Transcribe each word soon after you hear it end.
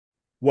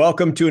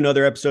Welcome to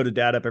another episode of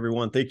Dad Up,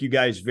 everyone. Thank you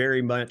guys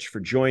very much for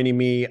joining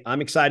me.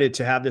 I'm excited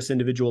to have this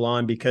individual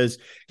on because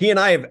he and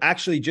I have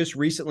actually just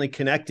recently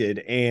connected,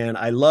 and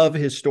I love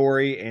his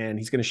story, and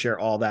he's going to share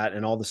all that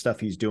and all the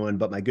stuff he's doing.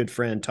 But my good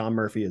friend Tom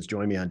Murphy has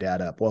joined me on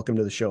Dad Up. Welcome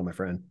to the show, my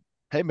friend.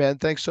 Hey man,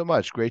 thanks so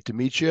much. Great to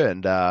meet you.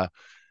 And I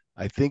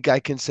think I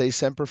can say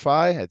Semper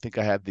Fi. I think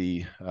I have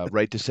the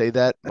right to say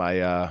that.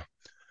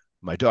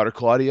 My daughter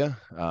Claudia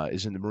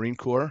is in the Marine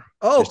Corps.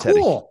 Oh, Just had a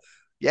cool.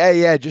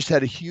 just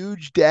had a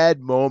huge dad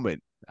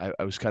moment.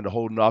 I was kind of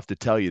holding off to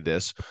tell you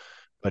this,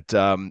 but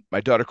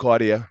my daughter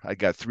Claudia, I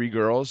got three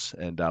girls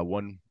and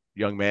one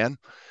young man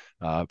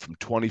from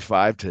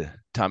 25 to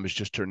Thomas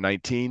just turned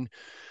 19.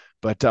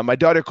 But my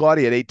daughter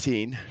Claudia at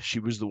 18, she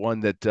was the one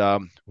that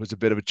was a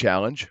bit of a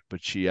challenge,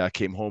 but she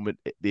came home at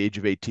the age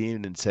of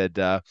 18 and said,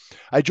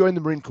 I joined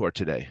the Marine Corps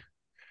today.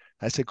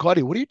 I said,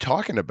 Claudia, what are you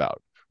talking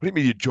about? What do you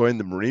mean you joined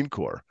the Marine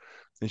Corps?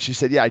 And she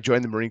said, yeah, I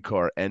joined the Marine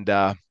Corps and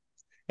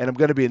I'm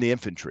going to be in the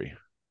infantry.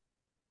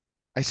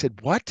 I said,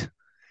 what?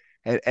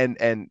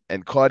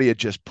 And Claudia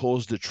just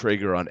pulls the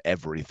trigger on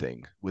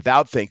everything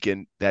without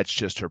thinking. That's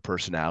just her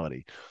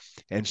personality.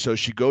 And so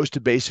she goes to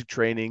basic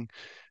training,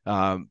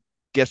 um,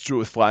 gets through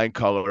with flying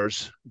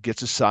colors,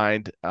 gets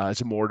assigned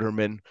as a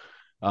mortarman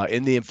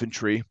in the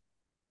infantry,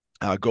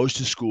 goes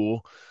to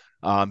school,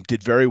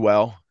 did very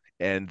well,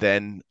 and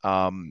then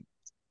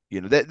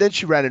then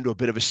she ran into a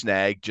bit of a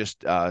snag.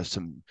 Just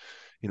some,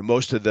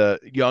 most of the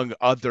young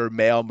other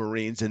male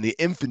Marines in the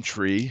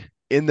infantry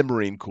in the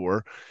Marine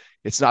Corps,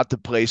 it's not the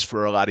place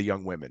for a lot of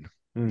young women.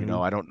 Mhm.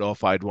 I don't know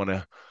if I'd want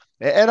to,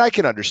 and I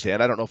can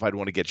understand. I don't know if I'd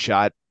want to get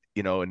shot,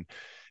 and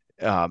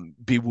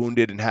be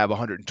wounded and have a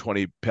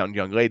 120-pound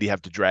young lady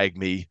have to drag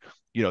me,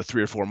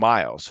 3 or 4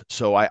 miles.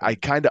 So I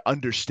kind of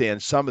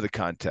understand some of the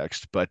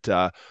context, but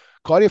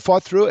Claudia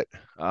fought through it,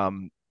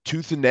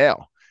 tooth and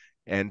nail.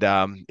 And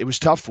it was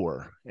tough for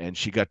her. And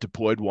she got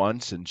deployed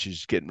once, and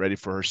she's getting ready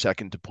for her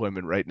second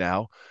deployment right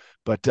now.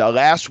 But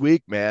last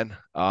week, man,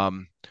 I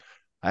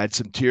had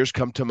some tears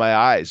come to my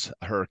eyes.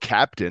 Her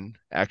captain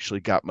actually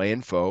got my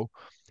info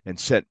and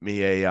sent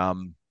me a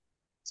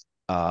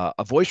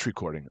voice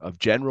recording of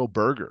General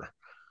Berger,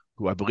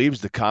 who I believe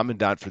is the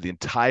commandant for the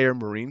entire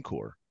Marine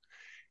Corps.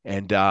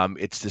 And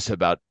it's this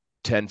about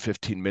 10,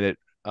 15-minute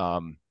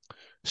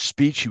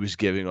speech he was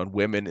giving on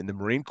women in the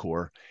Marine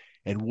Corps.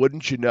 And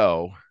wouldn't you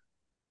know,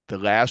 the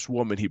last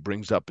woman he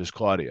brings up is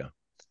Claudia,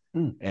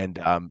 Mm.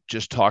 and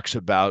just talks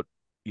about,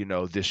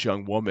 this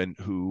young woman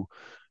who,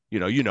 I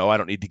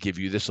don't need to give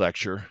you this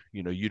lecture.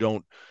 You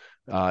don't,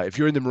 if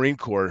you're in the Marine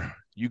Corps,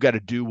 you got to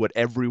do what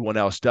everyone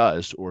else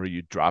does or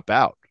you drop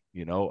out,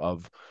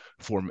 of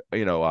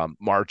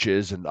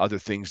marches and other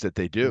things that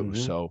they do. Mhm.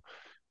 So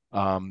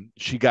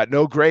she got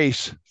no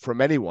grace from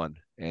anyone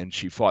and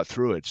she fought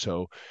through it.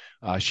 So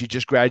she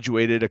just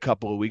graduated a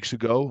couple of weeks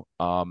ago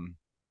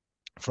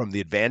from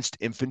the Advanced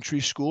Infantry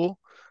School.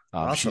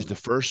 She's the Awesome.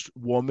 first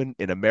woman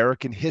in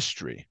American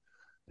history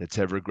that's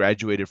ever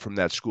graduated from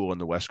that school on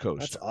the West That's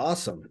Coast.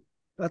 awesome.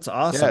 That's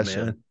awesome, Yeah.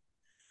 So, man. yeah,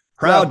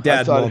 Proud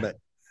dad moment.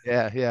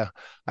 yeah,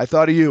 I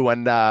thought of you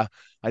when I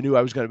knew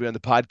I was going to be on the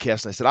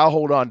podcast. And I said, I'll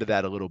hold on to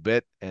that a little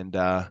bit and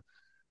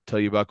tell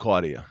you about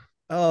Claudia.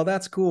 Oh,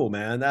 that's cool,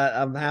 man.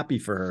 I'm happy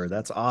for her.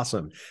 That's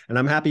awesome, and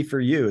I'm happy for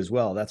you as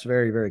well. That's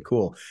very, very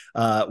cool.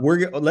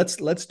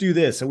 Let's do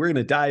this, and we're going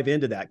to dive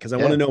into that because I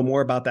want Yeah. to know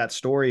more about that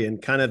story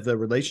and kind of the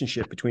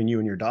relationship between you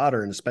and your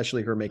daughter, and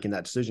especially her making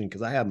that decision.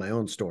 Because I have my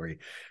own story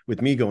with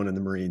me going in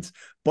the Marines.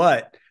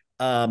 But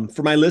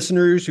for my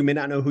listeners who may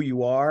not know who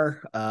you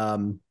are,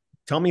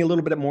 tell me a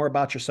little bit more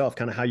about yourself,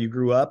 kind of how you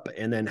grew up,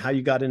 and then how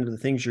you got into the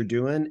things you're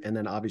doing, and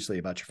then obviously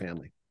about your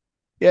family.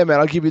 Yeah,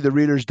 man, I'll give you the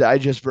Reader's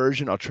Digest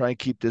version. I'll try and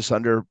keep this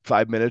under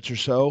 5 minutes or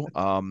so.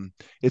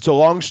 It's a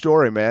long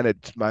story, man.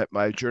 It's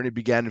my journey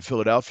began in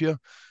Philadelphia.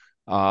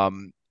 I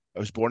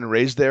was born and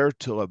raised there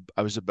till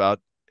I was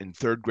about in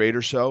third grade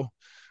or so.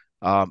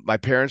 My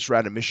parents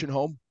ran a mission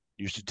home,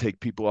 used to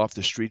take people off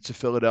the streets of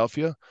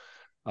Philadelphia.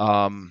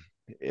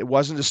 It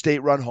wasn't a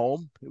state-run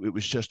home. It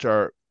was just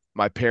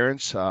my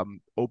parents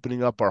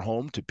opening up our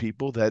home to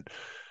people that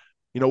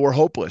were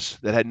hopeless,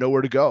 that had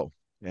nowhere to go.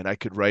 And I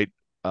could write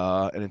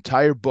an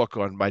entire book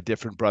on my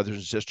different brothers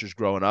and sisters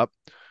growing up.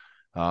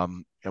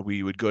 And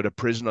we would go to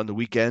prison on the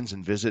weekends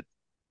and visit,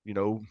 you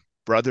know,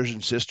 brothers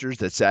and sisters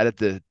that sat at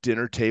the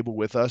dinner table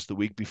with us the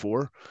week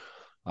before.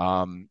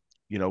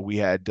 We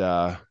had,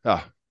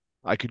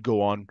 I could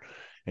go on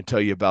and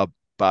tell you about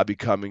Bobby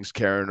Cummings,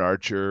 Karen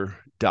Archer,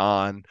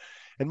 Don,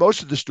 and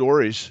most of the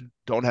stories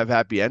don't have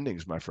happy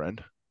endings, my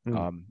friend.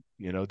 Hmm.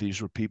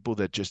 These were people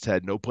that just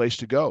had no place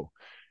to go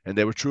and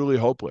they were truly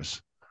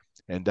hopeless.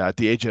 And at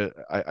the age of,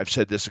 I've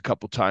said this a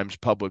couple times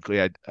publicly.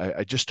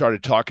 I just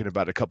started talking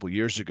about it a couple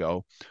years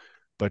ago,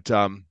 but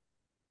I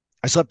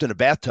slept in a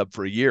bathtub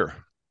for a year.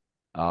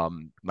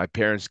 My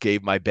parents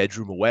gave my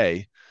bedroom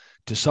away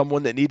to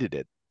someone that needed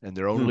it, and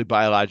their only Hmm.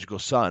 biological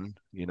son.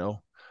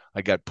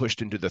 I got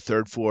pushed into the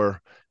third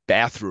floor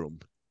bathroom,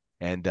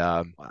 and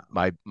Wow.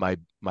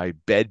 my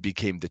bed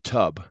became the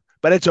tub.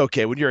 but it's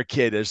okay. When you're a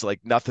kid, there's like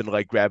nothing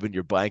like grabbing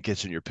your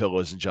blankets and your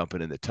pillows and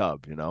jumping in the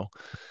tub, you know?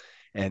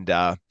 And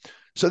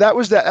so that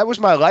was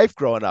my life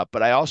growing up.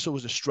 But I also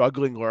was a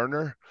struggling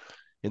learner.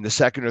 In the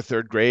second or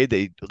third grade,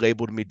 they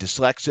labeled me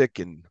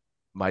dyslexic, and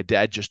my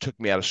dad just took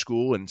me out of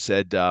school and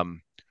said,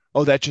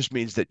 "Oh, that just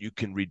means that you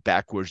can read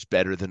backwards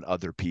better than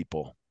other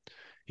people."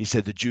 He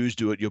said, "The Jews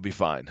do it, you'll be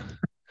fine,"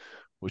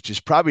 which is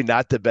probably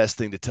not the best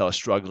thing to tell a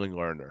struggling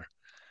learner.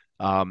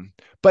 Um,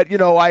 but he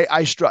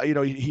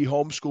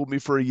homeschooled me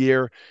for a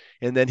year,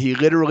 and then he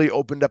literally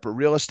opened up a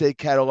real estate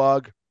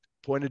catalog,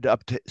 pointed to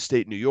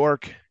upstate New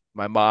York.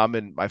 My mom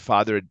and my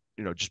father had,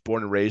 just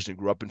born and raised and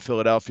grew up in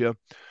Philadelphia,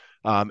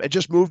 and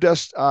just moved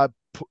us,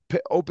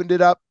 opened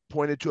it up,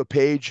 pointed to a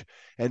page,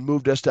 and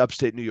moved us to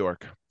upstate New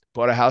York.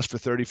 Bought a house for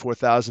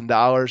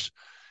 $34,000,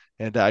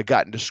 and I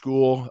got into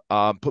school,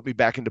 put me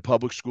back into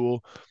public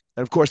school,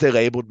 and of course they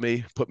labeled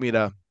me, put me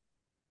in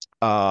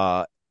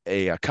uh,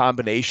 a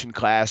combination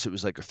class. It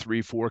was like a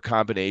 3-4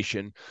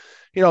 combination.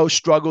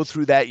 Struggled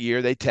through that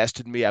year. They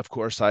tested me. Of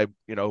course, I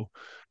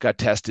got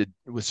tested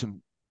with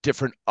some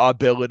different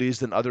abilities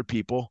than other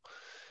people,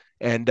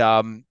 and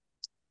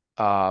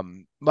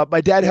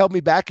my dad held me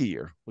back a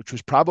year, which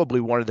was probably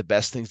one of the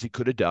best things he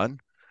could have done.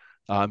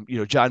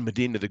 John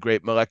Medina, the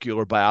great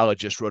molecular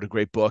biologist, wrote a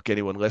great book.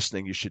 Anyone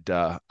listening, you should,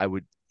 I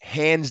would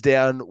hands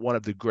down one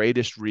of the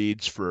greatest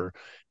reads for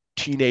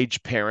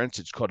teenage parents.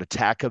 It's called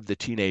Attack of the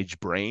Teenage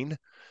Brain.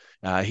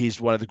 He's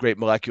one of the great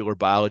molecular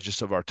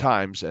biologists of our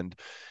times. And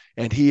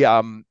he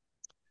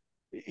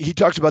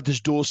talks about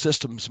this dual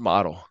systems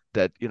model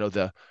that,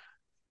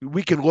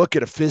 we can look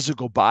at a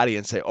physical body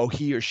and say, oh,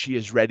 he or she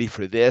is ready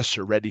for this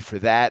or ready for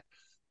that.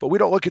 But we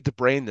don't look at the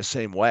brain the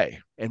same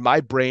way. And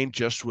my brain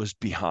just was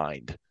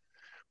behind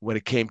when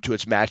it came to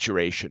its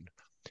maturation.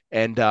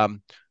 And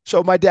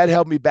so my dad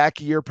held me back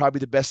a year, probably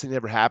the best thing that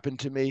ever happened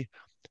to me.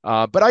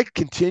 But I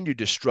continued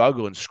to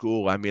struggle in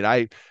school. I mean,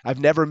 I've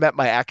never met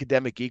my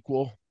academic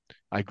equal.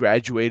 I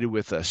graduated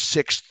with a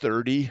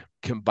 630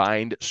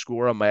 combined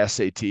score on my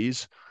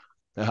SATs.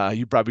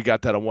 You probably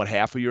got that on one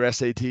half of your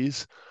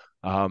SATs.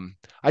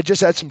 I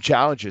just had some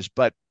challenges,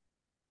 but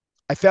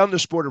I found the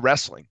sport of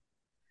wrestling.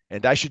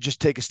 And I should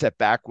just take a step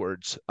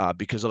backwards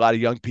because a lot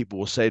of young people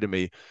will say to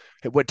me,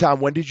 "Hey, Tom,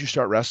 when did you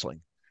start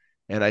wrestling?"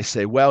 And I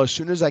say, well, as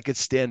soon as I could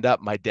stand up,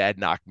 my dad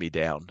knocked me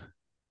down.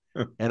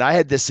 And I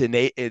had this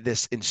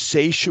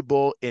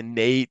insatiable,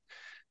 innate,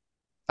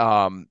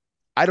 I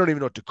don't even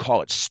know what to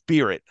call it,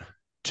 spirit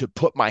to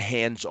put my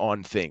hands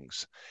on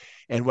things.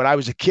 And when I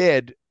was a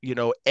kid,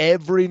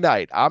 every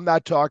night, I'm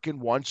not talking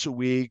once a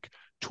week,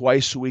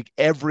 twice a week,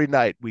 every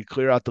night we'd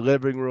clear out the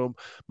living room.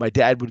 My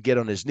dad would get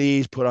on his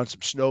knees, put on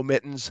some snow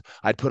mittens.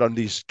 I'd put on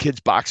these kids'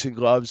 boxing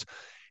gloves,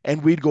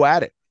 and we'd go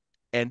at it.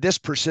 And this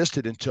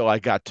persisted until I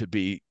got to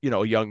be,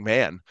 a young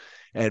man.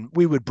 And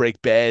we would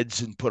break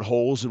beds and put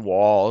holes in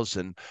walls.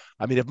 And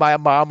I mean, if my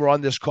mom were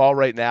on this call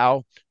right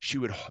now, she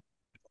would,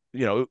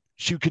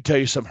 she could tell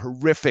you some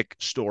horrific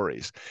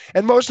stories.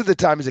 And most of the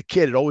time as a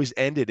kid, it always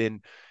ended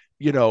in,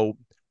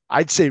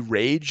 I'd say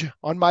rage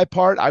on my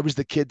part. I was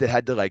the kid that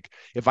had to, like,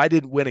 if I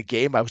didn't win a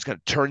game, I was going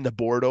to turn the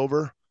board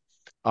over.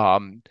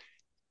 Um,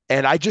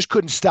 and I just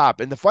couldn't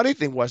stop. And the funny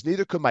thing was,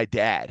 neither could my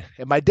dad.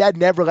 And my dad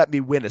never let me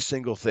win a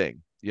single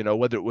thing,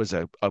 whether it was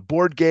a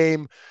board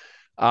game.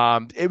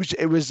 But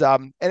as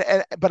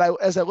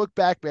I look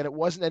back, man, it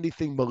wasn't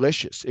anything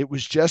malicious. It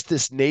was just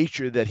this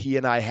nature that he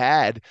and I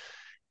had,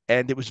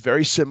 and it was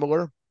very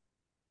similar.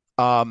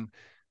 Um,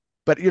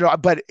 but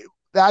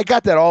I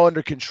got that all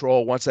under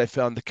control once I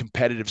found the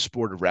competitive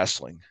sport of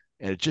wrestling,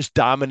 and it just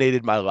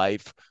dominated my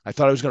life. I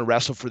thought I was going to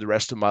wrestle for the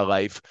rest of my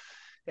life.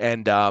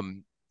 And,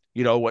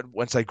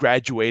 once I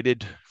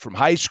graduated from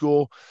high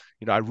school,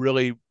 I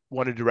really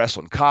wanted to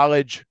wrestle in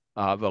college.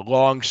 A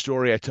long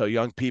story I tell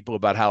young people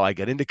about how I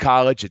got into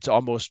college. It's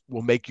almost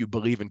will make you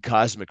believe in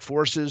cosmic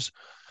forces.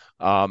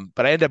 But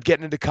I ended up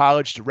getting into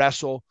college to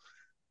wrestle.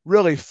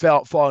 Really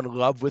fall in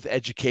love with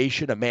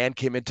education. A man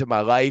came into my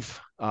life,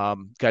 a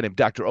guy named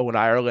Dr. Owen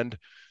Ireland,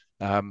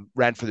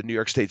 ran for the New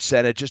York State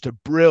Senate, just a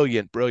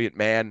brilliant, brilliant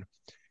man.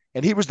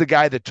 And he was the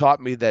guy that taught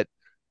me that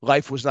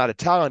life was not a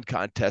talent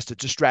contest,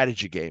 it's a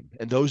strategy game.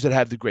 And those that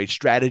have the great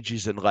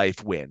strategies in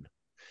life win.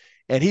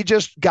 And he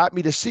just got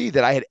me to see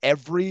that I had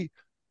every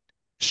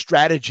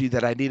strategy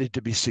that I needed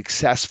to be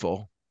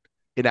successful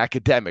in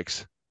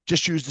academics,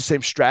 just use the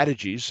same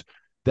strategies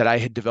that I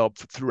had developed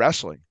through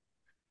wrestling.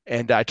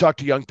 And I talk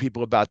to young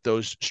people about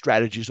those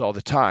strategies all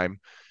the time.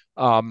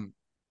 And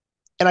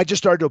I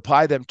just started to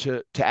apply them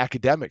to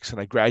academics.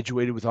 And I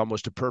graduated with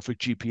almost a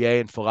perfect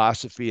GPA in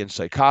philosophy and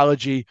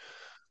psychology.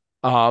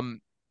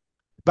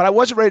 But I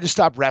wasn't ready to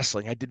stop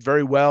wrestling. I did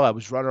very well. I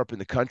was runner up in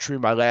the country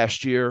my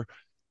last year.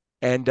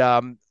 And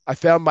I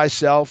found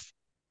myself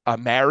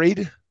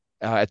married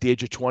at the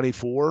age of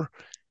 24,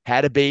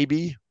 had a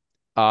baby,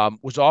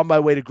 was on my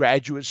way to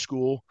graduate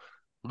school,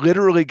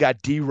 literally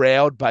got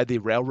derailed by the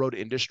railroad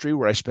industry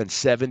where I spent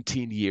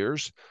 17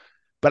 years.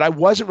 But I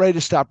wasn't ready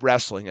to stop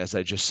wrestling, as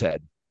I just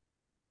said.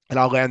 And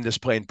I'll land this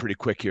plane pretty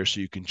quick here so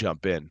you can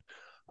jump in.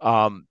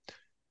 I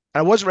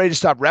wasn't ready to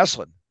stop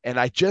wrestling. And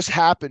I just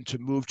happened to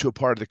move to a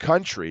part of the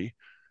country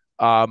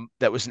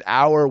that was an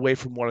hour away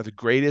from one of the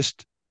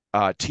greatest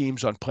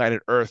teams on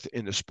planet Earth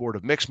in the sport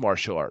of mixed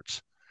martial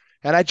arts.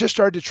 And I just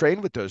started to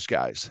train with those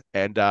guys.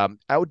 And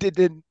I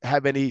didn't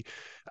have any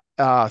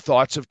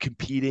thoughts of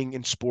competing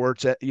in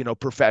sports,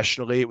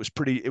 professionally.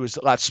 It was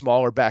a lot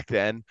smaller back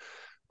then.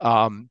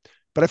 Um,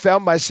 but I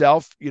found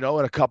myself, in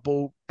a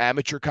couple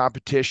amateur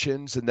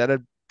competitions and then a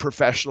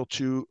professional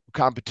two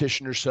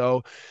competition or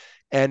so.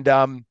 And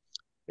then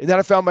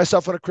I found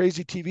myself on a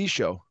crazy TV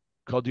show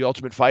called The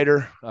Ultimate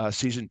Fighter,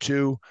 season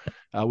 2,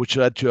 which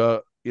led to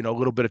a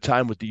little bit of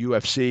time with the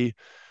UFC.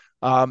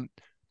 Um,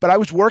 but I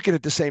was working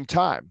at the same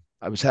time.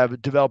 I was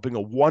developing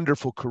a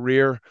wonderful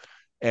career,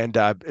 and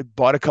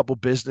bought a couple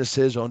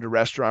businesses, owned a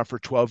restaurant for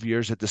 12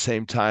 years at the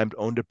same time,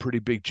 owned a pretty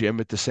big gym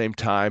at the same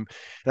time.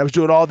 And I was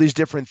doing all these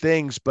different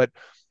things. But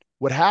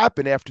what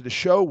happened after the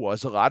show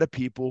was a lot of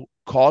people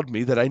called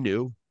me that I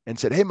knew and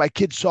said, "Hey, my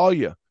kid saw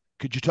you.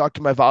 Could you talk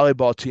to my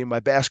volleyball team, my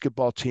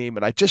basketball team?"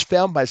 And I just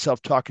found myself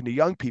talking to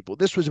young people.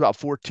 This was about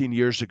 14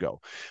 years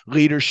ago.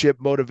 Leadership,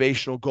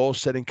 motivational, goal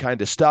setting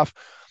kind of stuff.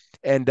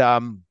 And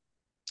and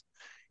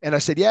I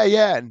said, "Yeah,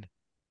 yeah."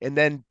 And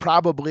then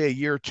probably a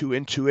year or two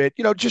into it,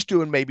 just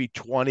doing maybe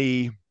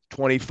 20,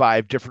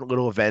 25 different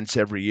little events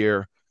every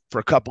year for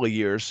a couple of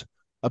years.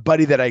 A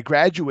buddy that I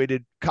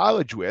graduated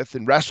college with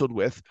and wrestled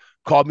with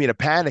called me in a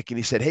panic, and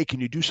he said, "Hey,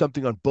 can you do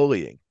something on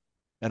bullying?"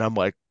 And I'm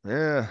like,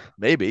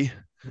 maybe.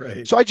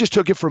 Right. So I just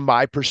took it from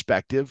my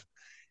perspective,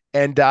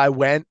 and I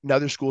went.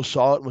 Another school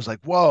saw it and was like,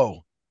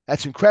 "Whoa,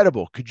 that's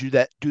incredible. Could you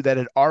do that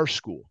at our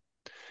school?"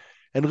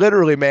 And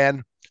literally,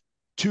 man,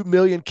 2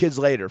 million kids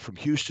later, from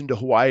Houston to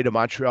Hawaii to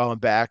Montreal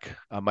and back,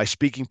 my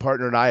speaking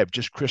partner and I have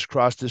just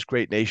crisscrossed this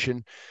great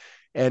nation.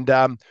 And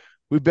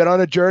we've been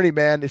on a journey,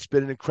 man. It's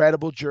been an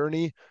incredible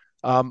journey.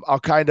 I'll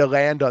kind of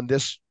land on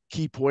this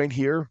key point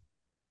here.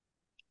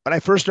 When I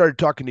first started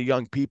talking to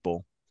young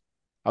people,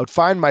 I would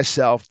find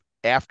myself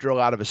after a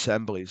lot of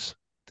assemblies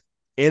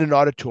in an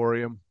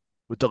auditorium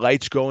with the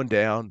lights going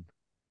down,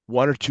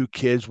 one or two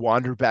kids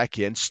wander back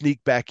in,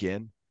 sneak back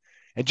in,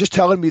 and just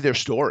telling me their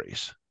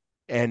stories.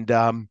 And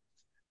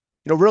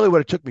really what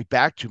it took me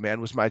back to,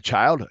 man, was my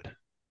childhood,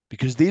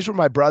 because these were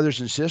my brothers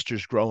and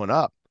sisters growing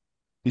up,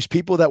 these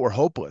people that were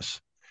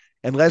hopeless.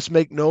 And let's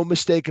make no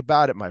mistake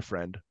about it, my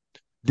friend,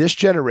 this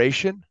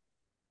generation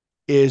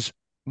is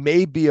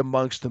maybe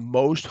amongst the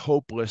most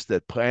hopeless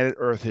that planet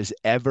Earth has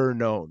ever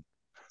known.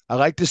 I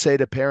like to say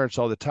to parents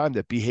all the time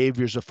that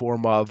behavior is a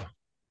form of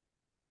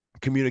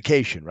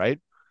communication, right?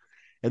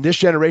 And this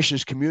generation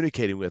is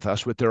communicating with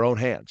us with their own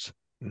hands.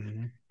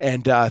 Mm-hmm.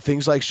 And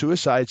things like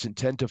suicides in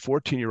 10 to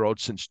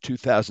 14-year-olds since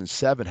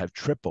 2007 have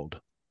tripled.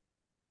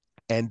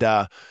 And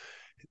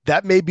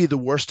that may be the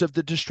worst of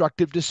the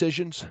destructive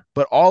decisions,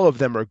 but all of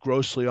them are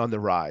grossly on the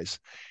rise.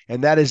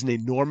 And that is an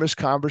enormous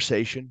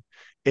conversation.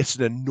 It's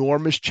an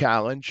enormous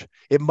challenge.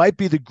 It might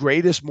be the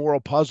greatest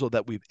moral puzzle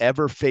that we've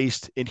ever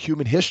faced in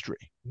human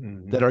history,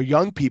 Mm-hmm. that our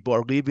young people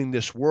are leaving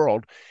this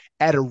world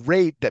at a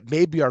rate that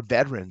maybe our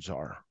veterans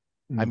are.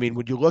 I mean,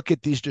 when you look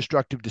at these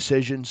destructive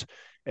decisions,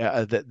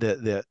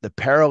 the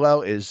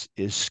parallel is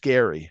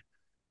scary.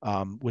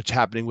 What's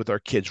happening with our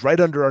kids right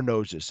under our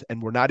noses,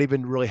 and we're not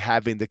even really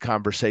having the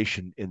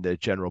conversation in the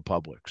general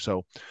public.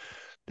 So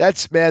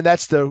that's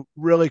the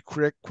really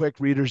quick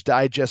Reader's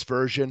Digest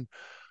version.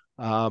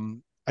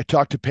 I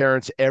talk to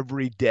parents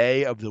every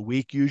day of the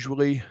week,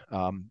 usually,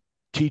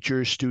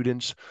 teachers,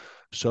 students.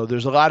 So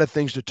there's a lot of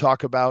things to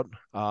talk about.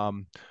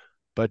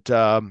 But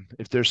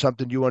if there's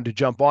something you wanted to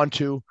jump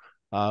onto,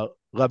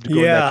 love to go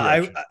in that Yeah,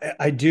 direction.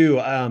 I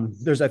do.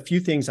 There's a few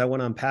things I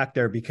want to unpack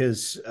there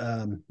because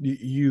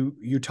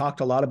you talked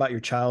a lot about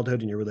your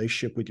childhood and your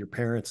relationship with your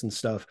parents and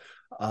stuff,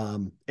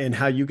 and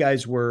how you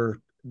guys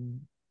were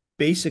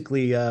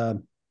basically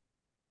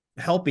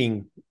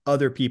helping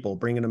other people,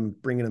 bringing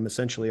them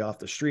essentially off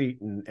the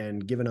street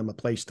and giving them a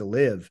place to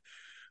live.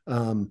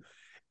 Um,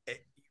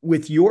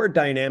 with your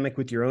dynamic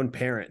with your own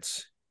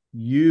parents,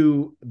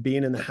 you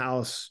being in the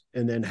house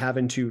and then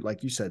having to,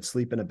 like you said,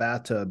 sleep in a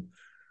bathtub.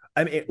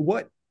 I mean,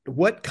 what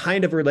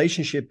kind of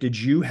relationship did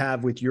you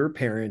have with your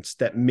parents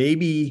that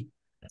maybe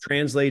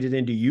translated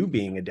into you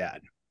being a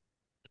dad?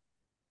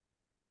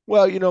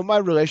 Well, my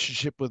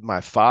relationship with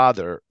my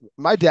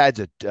dad's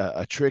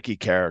a tricky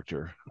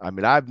character. I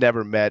mean, I've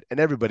never met,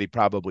 and everybody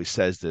probably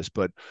says this,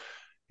 but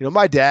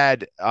my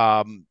dad,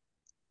 I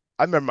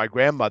remember my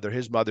grandmother,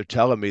 his mother,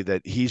 telling me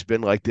that he's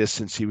been like this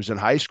since he was in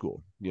high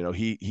school.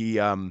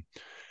 They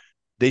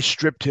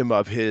stripped him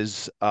of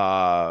his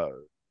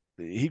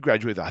he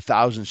graduated with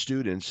 1,000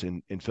 students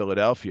in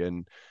Philadelphia,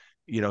 and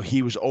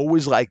he was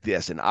always like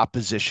this, in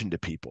opposition to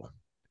people.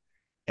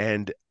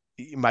 And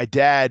my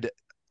dad,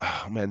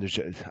 oh man,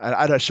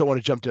 I just don't want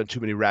to jump down too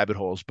many rabbit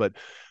holes, but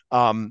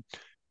um,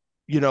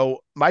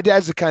 my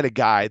dad's the kind of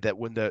guy that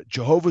when the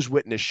Jehovah's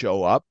Witness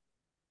show up,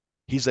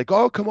 he's like,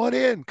 "Oh, come on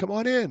in, come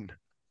on in."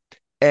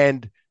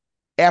 And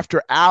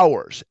after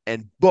hours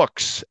and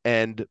books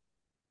and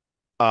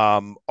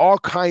all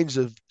kinds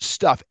of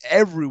stuff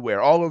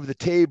everywhere, all over the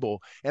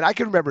table. And I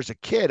can remember as a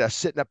kid, us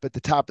sitting up at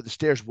the top of the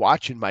stairs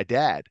watching my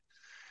dad.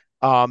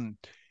 Um,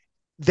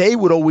 they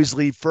would always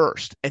leave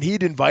first, and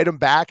he'd invite them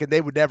back, and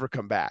they would never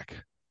come back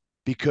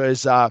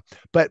because.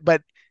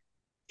 But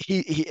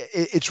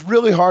it's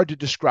really hard to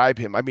describe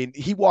him. I mean,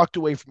 he walked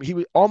away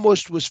from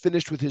almost was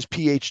finished with his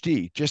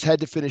PhD, just had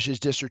to finish his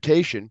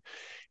dissertation,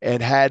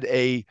 and had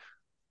a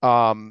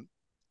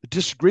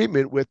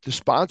disagreement with the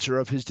sponsor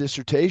of his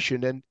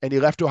dissertation, and he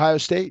left Ohio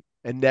State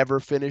and never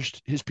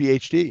finished his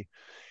PhD.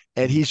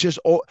 And he's just,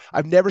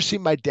 I've never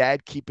seen my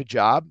dad keep a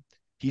job.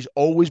 He's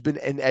always been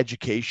in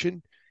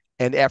education.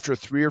 And after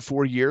 3 or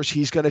 4 years,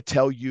 he's going to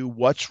tell you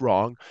what's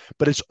wrong,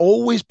 but it's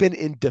always been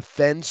in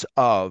defense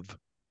of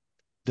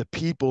the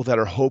people that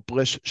are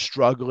hopeless,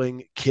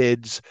 struggling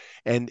kids,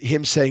 and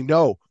him saying,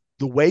 no,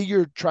 the way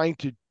you're trying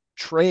to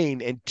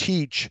train and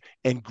teach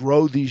and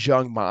grow these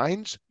young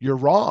minds, you're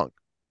wrong.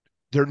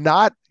 They're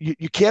not,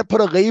 you can't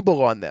put a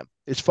label on them.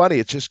 It's funny,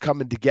 it's just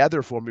coming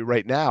together for me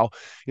right now.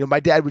 You know,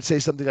 my dad would say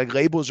something like,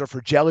 labels are for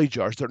jelly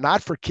jars. They're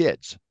not for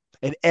kids.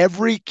 And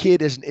every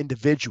kid is an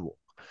individual.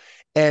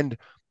 And,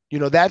 you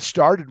know, that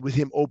started with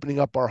him opening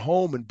up our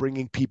home and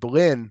bringing people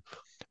in.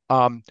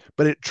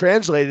 But it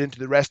translated into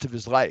the rest of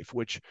his life,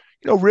 which,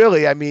 you know,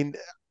 really, I mean,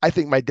 I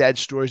think my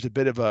dad's story is a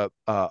bit of a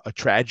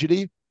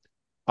tragedy.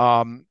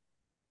 And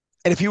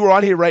if he were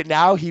on here right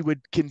now, he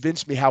would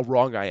convince me how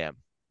wrong I am.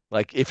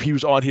 Like if he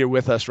was on here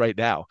with us right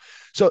now.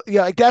 So,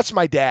 yeah, like that's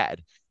my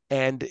dad.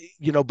 And,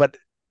 you know, but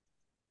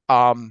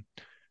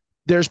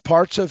there's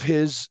parts of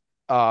his,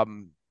 oh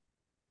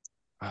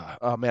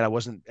man, I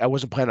wasn't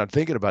planning on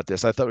thinking about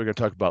this. I thought we were going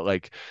to talk about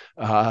like,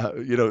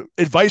 you know,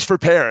 advice for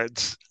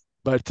parents.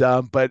 But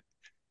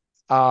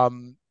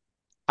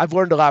I've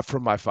learned a lot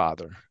from my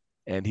father,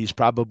 and he's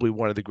probably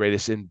one of the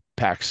greatest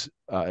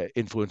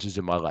influences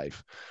in my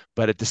life.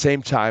 But at the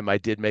same time, I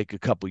did make a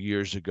couple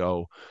years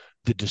ago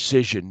the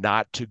decision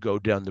not to go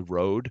down the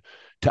road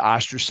to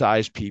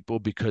ostracize people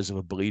because of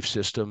a belief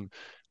system,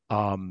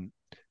 and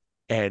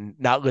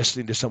not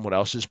listening to someone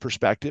else's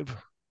perspective.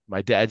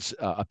 My dad's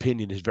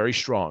opinion is very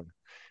strong,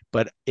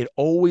 but it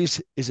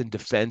always is in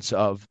defense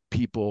of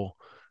people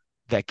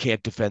that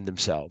can't defend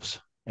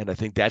themselves. And I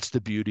think that's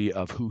the beauty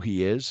of who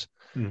he is.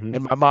 Mm-hmm.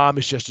 And my mom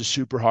is just a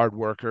super hard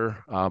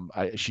worker.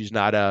 She's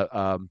not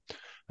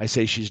I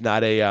say she's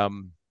not a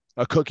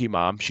cookie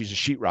mom. She's a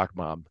sheetrock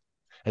mom.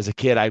 As a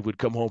kid, I would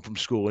come home from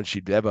school and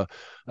she'd have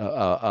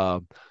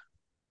a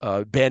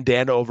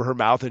bandana over her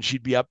mouth, and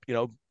she'd be up, you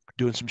know,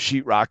 doing some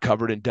sheetrock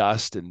covered in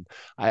dust. And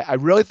I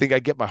really think I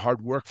get my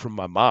hard work from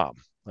my mom.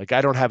 Like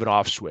I don't have an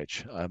off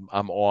switch.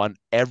 I'm on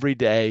every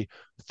day,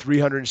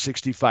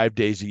 365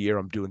 days a year.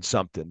 I'm doing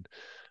something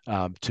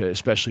to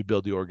especially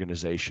build the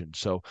organization.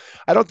 So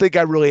I don't think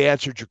I really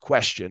answered your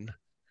question.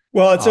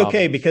 Well, it's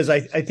okay because I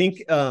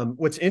think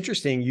what's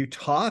interesting, you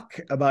talk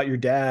about your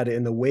dad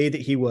and the way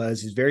that he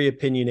was, he's very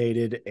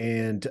opinionated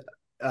and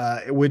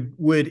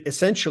would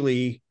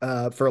essentially,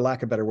 for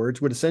lack of better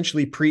words, would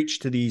essentially preach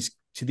to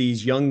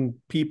these young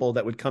people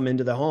that would come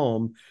into the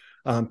home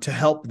to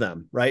help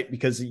them, right?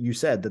 Because you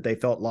said that they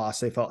felt lost,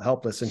 they felt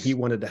helpless, and he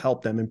wanted to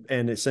help them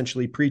and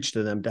essentially preach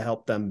to them to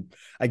help them,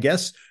 I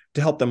guess,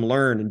 to help them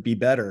learn and be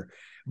better.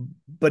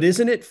 But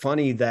isn't it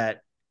funny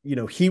that, you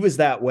know, he was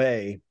that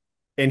way,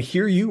 and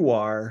here you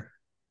are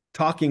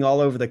talking all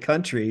over the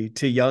country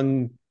to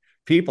young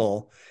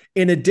people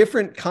in a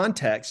different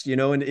context, you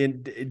know,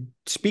 and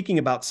speaking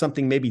about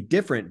something maybe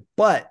different,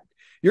 but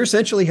you're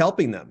essentially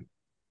helping them.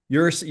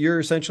 You're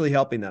essentially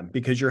helping them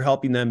because you're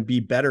helping them be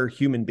better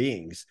human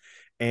beings.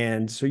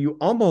 And so you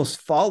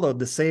almost followed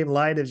the same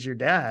line as your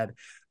dad,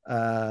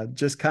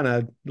 just kind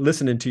of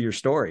listening to your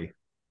story.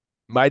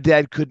 My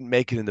dad couldn't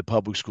make it in the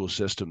public school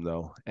system,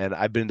 though. And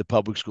I've been in the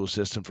public school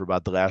system for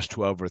about the last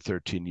 12 or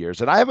 13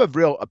 years. And I have a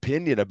real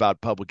opinion about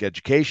public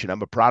education.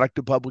 I'm a product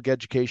of public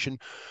education,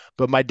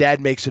 but my dad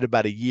makes it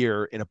about a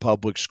year in a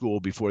public school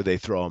before they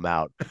throw him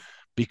out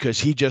because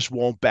he just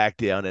won't back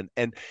down.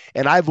 And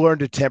I've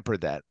learned to temper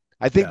that.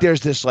 I think there's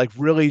this like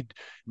really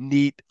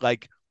neat,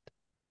 like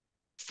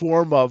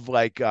form of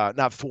like,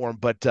 not form,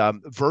 but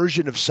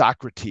version of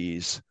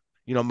Socrates.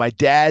 You know, my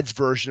dad's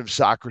version of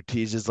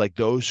Socrates is like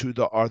those who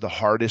are the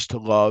hardest to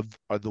love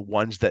are the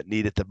ones that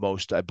need it the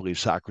most, I believe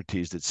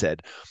Socrates that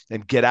said,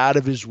 and get out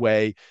of his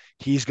way.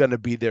 He's going to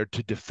be there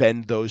to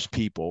defend those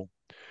people.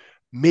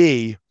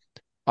 Me,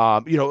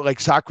 you know, like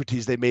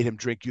Socrates, they made him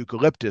drink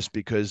eucalyptus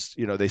because,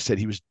 you know, they said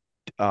he was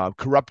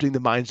corrupting the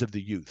minds of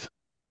the youth.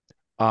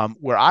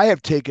 Where I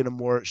have taken a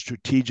more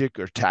strategic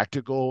or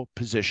tactical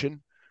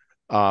position,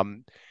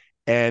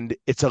 and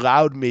it's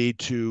allowed me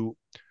to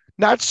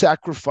not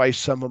sacrifice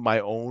some of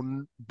my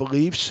own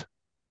beliefs,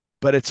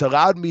 but it's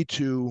allowed me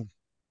to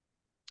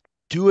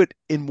do it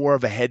in more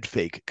of a head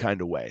fake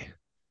kind of way.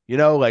 You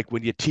know, like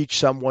when you teach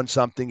someone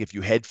something, if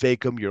you head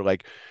fake them, you're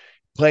like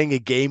playing a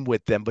game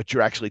with them, but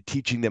you're actually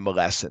teaching them a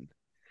lesson.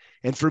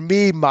 And for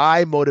me,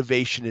 my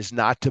motivation is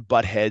not to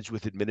butt heads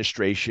with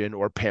administration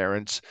or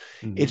parents.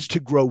 Mm-hmm. It's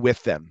to grow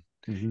with them.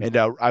 Mm-hmm. And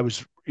I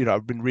was, you know,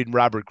 I've been reading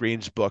Robert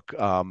Greene's book,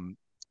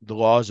 the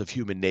laws of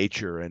human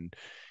nature. And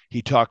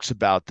he talks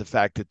about the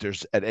fact that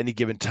there's at any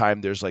given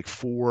time, there's like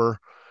four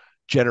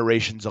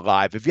generations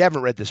alive. If you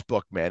haven't read this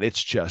book, man,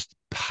 it's just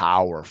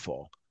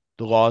powerful.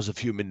 The laws of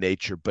human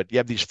nature. But you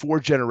have these four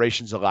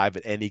generations alive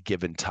at any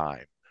given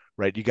time,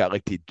 right? You got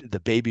like the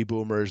baby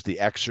boomers, the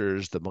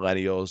Xers, the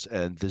millennials,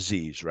 and the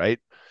Zs, right?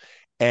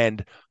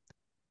 And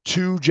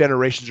two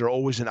generations are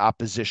always in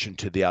opposition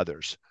to the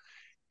others.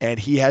 And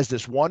he has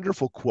this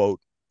wonderful quote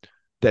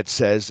that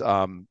says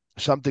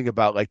something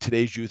about like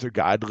today's youth are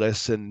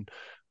godless and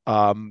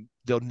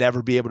they'll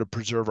never be able to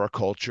preserve our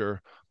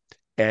culture.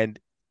 And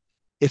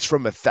it's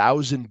from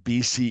 1000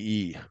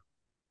 BCE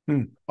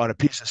on a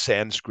piece of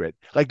Sanskrit.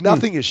 Like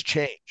nothing has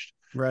changed.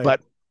 Right.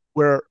 But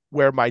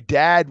where my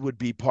dad would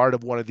be part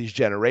of one of these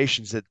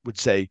generations that would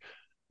say,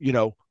 you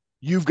know,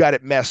 you've got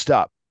it messed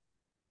up.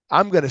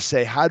 I'm going to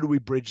say, how do we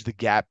bridge the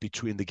gap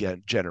between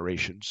the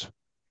generations?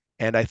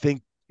 And I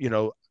think, you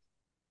know,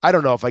 I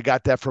don't know if I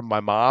got that from my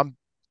mom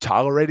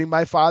tolerating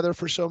my father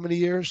for so many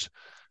years.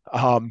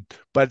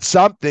 But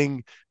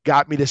something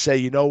got me to say,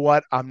 you know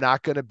what? I'm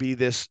not going to be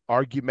this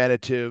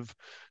argumentative,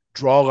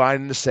 draw a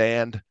line in the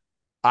sand.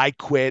 I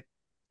quit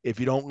if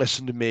you don't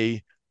listen to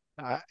me.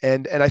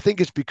 And I think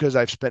it's because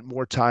I've spent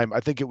more time. I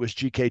think it was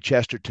G.K.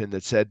 Chesterton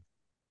that said,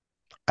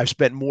 I've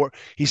spent more.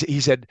 He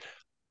said,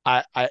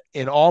 I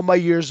in all my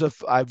years of,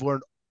 I've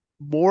learned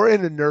more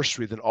in the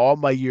nursery than all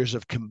my years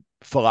of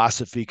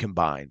philosophy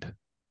combined.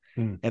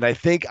 And I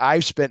think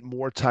I've spent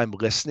more time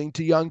listening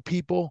to young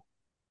people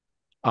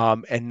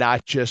and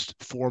not just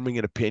forming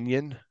an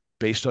opinion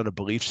based on a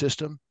belief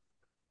system.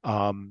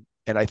 And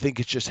I think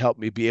it's just helped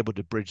me be able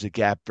to bridge the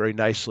gap very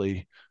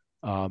nicely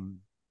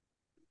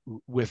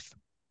with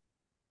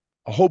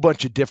a whole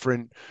bunch of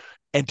different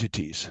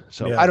entities.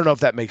 So Yeah. I don't know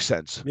if that makes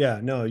sense. Yeah,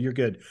 no, you're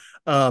good.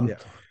 Yeah.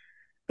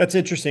 That's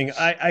interesting.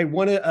 I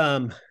want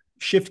to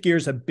shift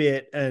gears a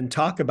bit and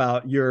talk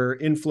about your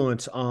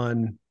influence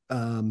on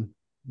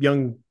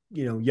young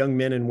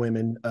men and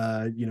women,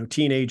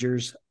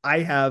 teenagers. I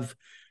have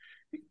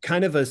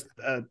kind of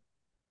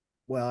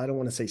well, I don't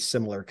want to say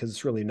similar because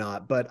it's really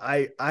not, but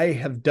I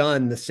have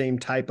done the same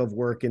type of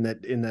work in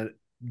that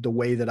the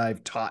way that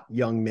I've taught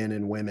young men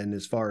and women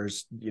as far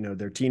as,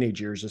 their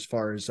teenage years, as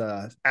far as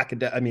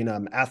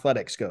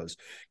athletics goes,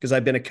 because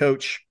I've been a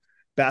coach,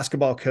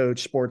 basketball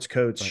coach, sports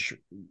coach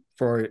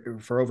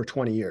for over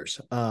 20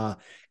 years.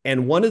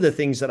 And one of the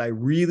things that I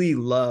really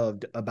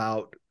loved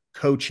about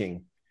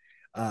coaching,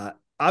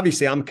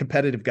 obviously I'm a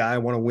competitive guy. I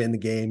want to win the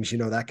games,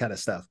 that kind of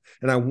stuff.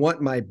 And I want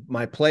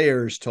my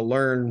players to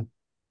learn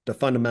the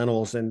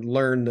fundamentals and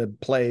learn the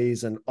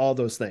plays and all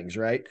those things.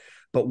 Right.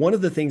 But one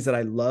of the things that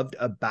I loved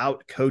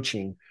about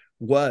coaching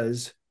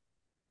was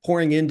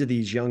pouring into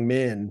these young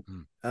men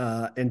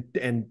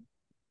and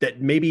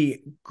that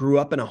maybe grew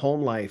up in a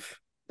home life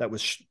that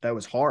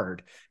was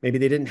hard. Maybe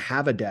they didn't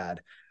have a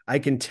dad. I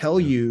can tell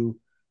you,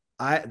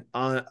 I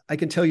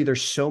can tell you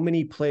there's so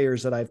many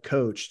players that I've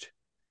coached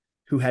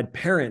who had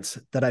parents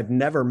that I've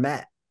never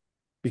met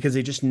because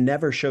they just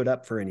never showed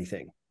up for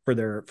anything for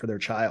their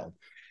child.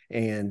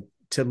 And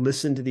to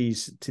listen to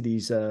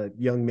these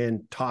young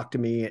men talk to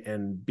me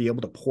and be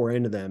able to pour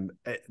into them,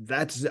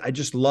 I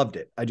just loved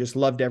it. I just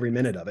loved every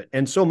minute of it.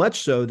 And so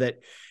much so that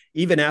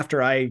even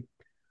after I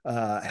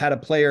had a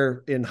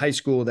player in high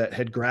school that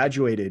had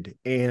graduated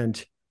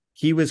and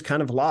he was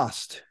kind of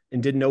lost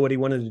and didn't know what he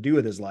wanted to do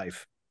with his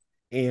life.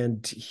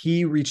 And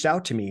he reached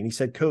out to me and he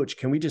said, Coach,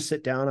 can we just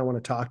sit down? I want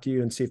to talk to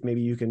you and see if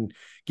maybe you can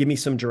give me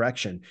some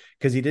direction.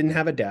 Because he didn't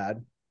have a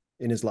dad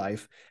in his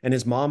life and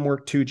his mom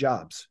worked 2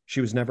 jobs. She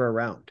was never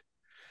around.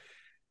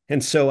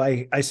 And so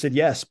I said,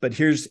 yes, but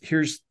here's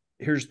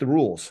the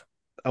rules.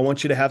 I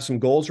want you to have some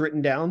goals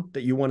written down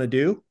that you want to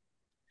do.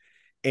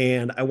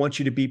 And I want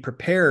you to be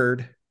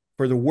prepared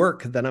for the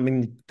work that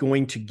I'm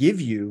going to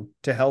give you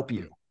to help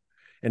you.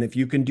 And if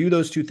you can do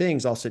those 2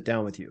 things, I'll sit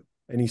down with you.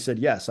 And he said,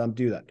 yes, I'll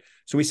do that.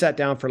 So we sat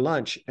down for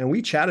lunch and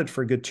we chatted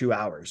for a good 2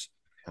 hours.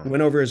 We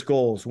went over his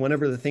goals, went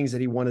over the things that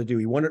he wanted to do.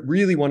 He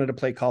really wanted to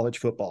play college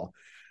football.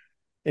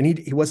 And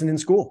he wasn't in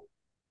school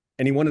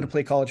and he wanted to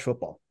play college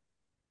football.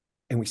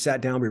 And we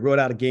sat down, we wrote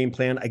out a game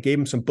plan. I gave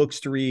him some books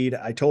to read.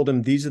 I told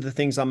him, these are the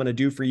things I'm going to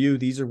do for you.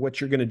 These are what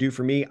you're going to do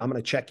for me. I'm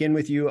going to check in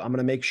with you. I'm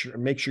going to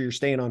make sure you're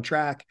staying on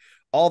track.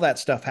 All that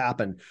stuff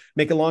happened.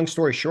 Make a long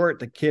story short,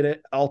 the kid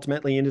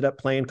ultimately ended up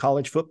playing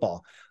college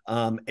football.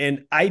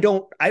 And I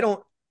don't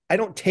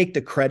take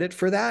the credit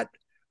for that,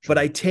 but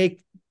I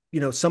take,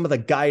 some of the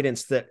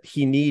guidance that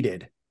he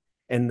needed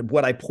and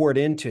what I poured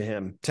into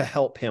him to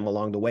help him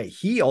along the way.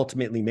 He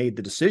ultimately made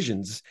the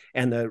decisions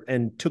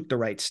and took the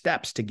right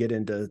steps to get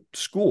into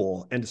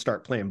school and to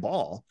start playing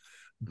ball.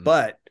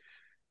 But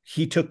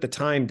he took the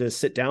time to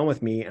sit down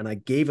with me and I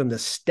gave him the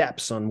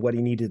steps on what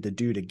he needed to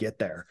do to get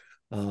there.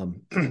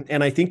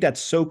 And I think that's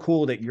so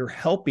cool that you're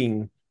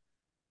helping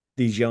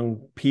these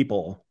young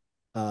people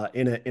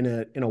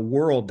in a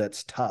world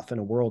that's tough, in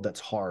a world that's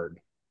hard.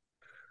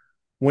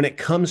 When it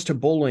comes to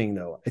bullying,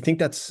 though, I think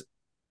that's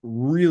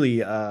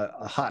really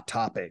a hot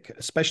topic,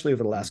 especially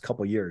over the last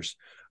couple of years.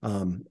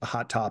 a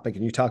hot topic.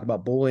 And you talk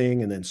about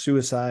bullying and then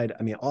suicide.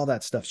 I mean, all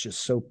that stuff's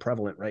just so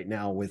prevalent right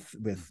now with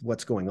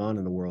what's going on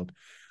in the world.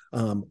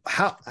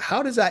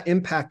 How does that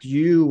impact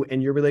you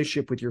and your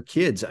relationship with your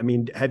kids? I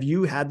mean, have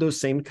you had those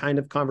same kind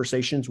of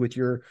conversations with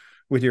your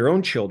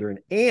own children?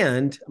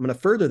 And I'm going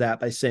to further that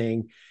by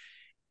saying,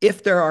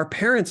 if there are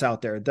parents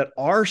out there that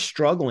are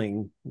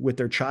struggling with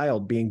their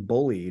child being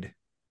bullied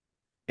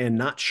and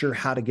not sure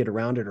how to get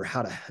around it or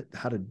how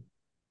to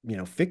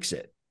fix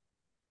it,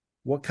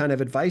 what kind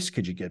of advice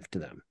could you give to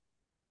them?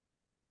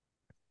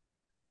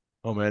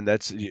 Oh man,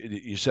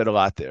 you said a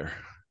lot there.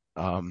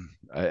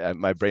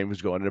 My brain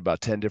was going in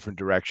about 10 different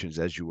directions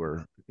as you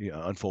were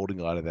unfolding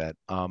a lot of that.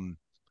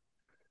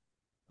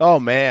 Oh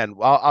man,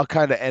 well, I'll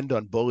kind of end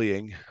on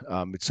bullying.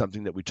 It's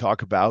something that we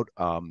talk about.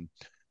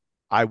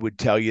 I would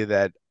tell you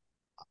that,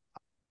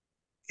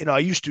 I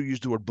used to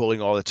use the word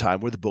bullying all the time.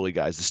 We're the bully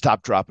guys, the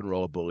stop, drop, and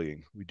roll of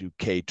bullying. We do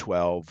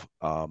K-12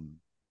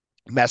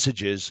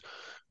 messages.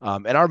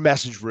 And our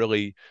message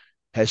really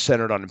has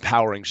centered on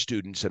empowering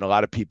students. And a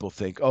lot of people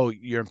think, oh,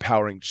 you're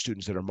empowering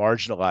students that are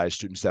marginalized,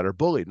 students that are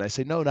bullied. And I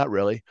say, no, not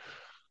really.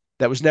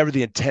 That was never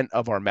the intent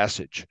of our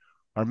message.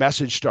 Our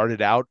message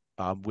started out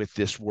with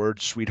this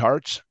word,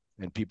 sweethearts.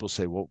 And people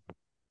say, well,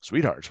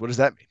 sweethearts, what does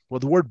that mean?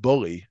 Well, the word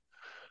bully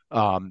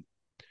in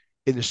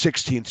the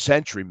 16th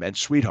century meant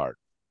sweetheart.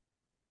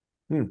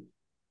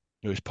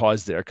 It was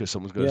paused there because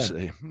someone's going to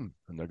say, and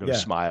they're going to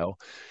smile.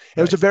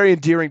 It was a very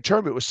endearing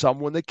term. It was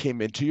someone that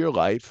came into your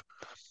life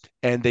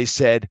and they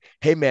said,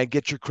 hey, man,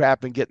 get your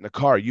crap and get in the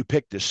car. You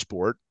picked this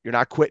sport. You're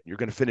not quitting. You're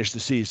going to finish the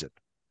season.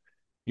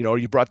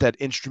 You brought that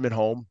instrument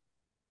home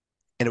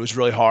and it was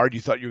really hard.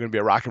 You thought you were going to be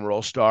a rock and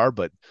roll star,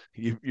 but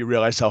you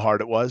realized how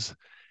hard it was.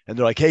 And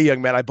they're like, hey,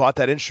 young man, I bought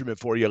that instrument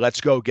for you. Let's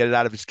go get it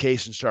out of its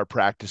case and start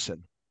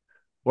practicing.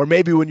 Or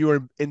maybe when you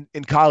were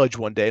in college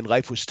one day and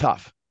life was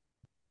tough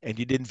and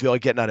you didn't feel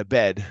like getting out of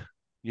bed,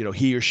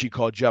 he or she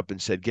called you up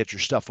and said, get your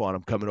stuff on.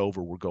 I'm coming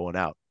over. We're going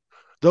out.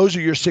 Those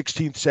are your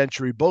 16th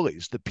century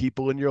bullies, the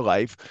people in your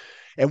life.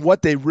 And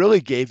what they really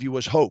gave you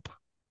was hope.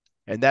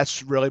 And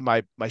that's really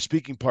my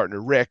speaking partner,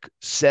 Rick.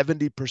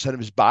 70% of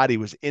his body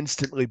was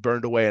instantly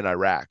burned away in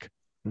Iraq.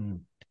 Mm-hmm.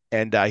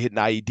 And hit an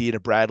IED in a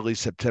Bradley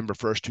September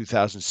 1st,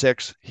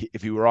 2006.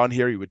 If he were on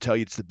here, he would tell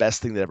you it's the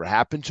best thing that ever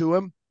happened to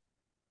him.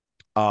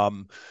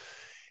 And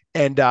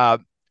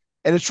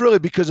it's really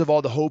because of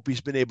all the hope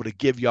he's been able to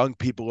give young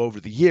people over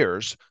the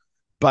years.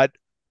 But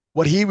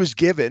what he was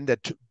given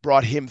that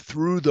brought him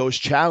through those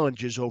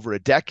challenges over a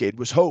decade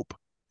was hope.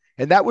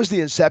 And that was the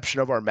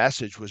inception of our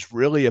message, was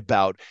really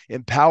about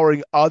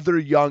empowering other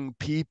young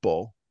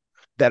people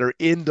that are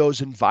in those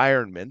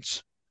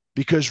environments.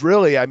 Because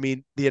really, I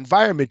mean, the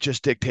environment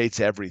just dictates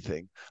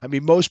everything. I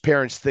mean, most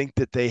parents think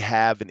that they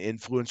have an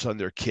influence on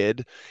their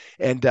kid.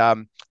 And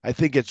I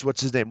think it's,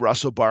 what's his name,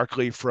 Russell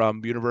Barkley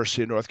from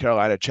University of North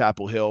Carolina,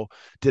 Chapel Hill,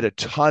 did a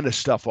ton of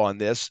stuff on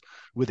this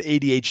with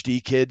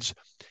ADHD kids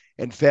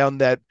and found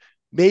that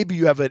maybe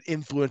you have an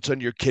influence on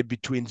your kid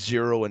between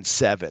 0 and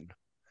 7.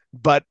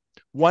 But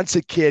once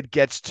a kid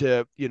gets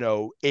to,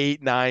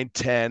 8, 9,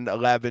 10,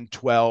 11,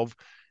 12,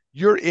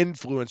 your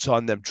influence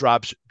on them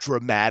drops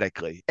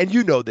dramatically. And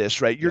you know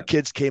this, right? Your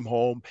kids came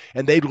home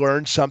and they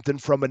learned something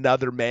from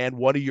another man,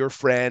 one of your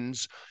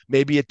friends,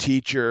 maybe a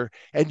teacher.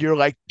 And you're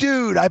like,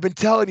 dude, I've been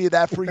telling you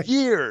that for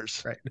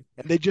years. Right.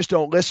 And they just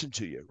don't listen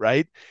to you,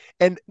 right?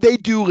 And they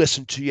do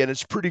listen to you. And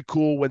it's pretty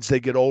cool once they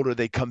get older,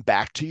 they come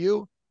back to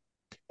you.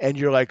 And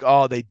you're like,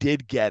 oh, they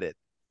did get it.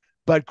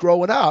 But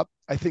growing up,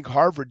 I think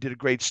Harvard did a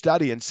great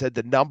study and said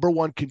the number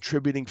one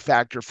contributing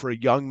factor for a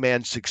young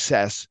man's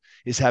success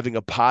is having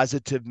a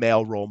positive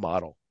male role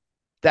model.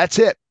 That's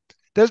it.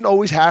 Doesn't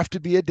always have to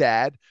be a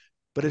dad,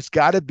 but it's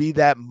got to be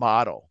that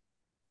model.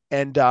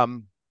 And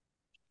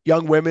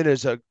young women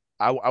is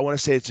I want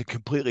to say it's a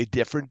completely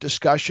different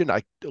discussion.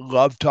 I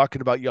love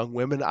talking about young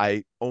women.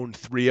 I own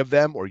 3 of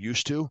them, or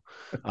used to.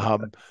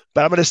 But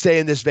I'm going to stay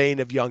in this vein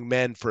of young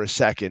men for a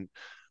second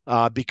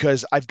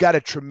because I've got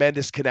a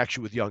tremendous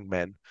connection with young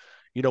men.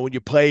 When you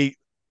play,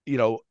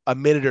 a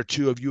minute or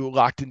two of you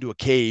locked into a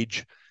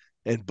cage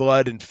and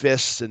blood and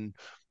fists, and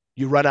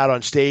you run out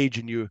on stage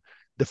and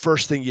the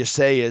first thing you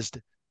say is,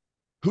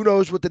 who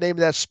knows what the name of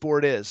that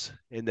sport is?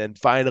 And then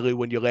finally,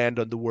 when you land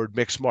on the word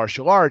mixed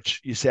martial arts,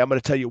 you say, I'm going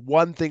to tell you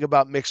one thing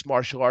about mixed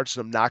martial arts,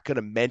 and I'm not going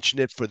to mention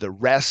it for the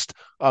rest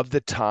of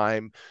the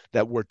time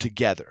that we're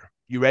together.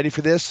 You ready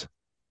for this?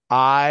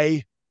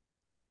 I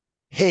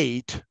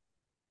hate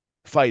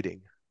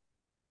fighting.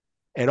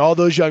 And all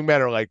those young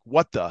men are like,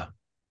 what the?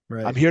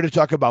 Right. I'm here to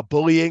talk about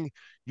bullying.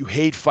 You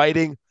hate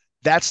fighting.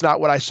 That's not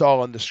what I saw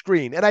on the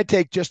screen. And I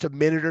take just a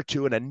minute or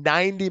two in a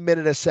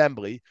 90-minute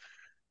assembly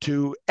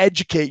to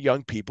educate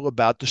young people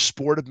about the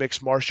sport of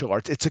mixed martial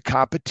arts. It's a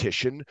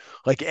competition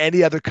like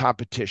any other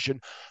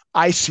competition.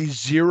 I see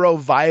 0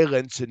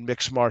 violence in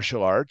mixed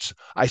martial arts.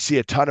 I see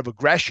a ton of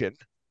aggression,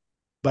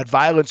 but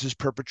violence is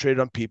perpetrated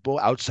on people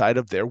outside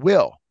of their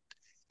will.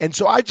 And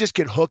so I just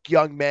can hook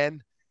young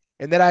men,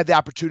 and then I have the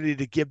opportunity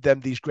to give them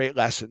these great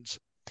lessons.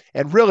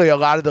 And really, a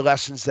lot of the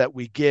lessons that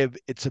we give,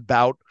 it's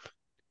about,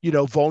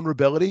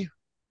 vulnerability.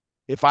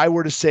 If I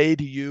were to say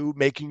to you,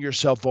 making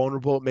yourself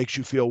vulnerable, it makes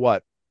you feel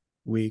what?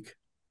 Weak.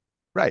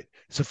 Right.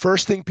 It's the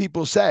first thing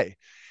people say.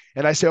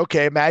 And I say,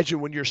 okay,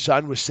 imagine when your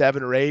son was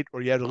 7 or 8,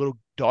 or you had a little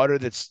daughter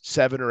that's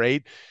 7 or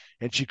 8,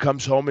 and she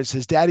comes home and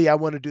says, Daddy, I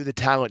want to do the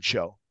talent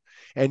show.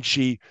 And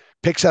she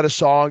picks out a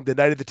song. The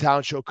night of the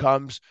talent show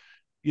comes,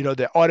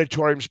 the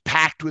auditorium's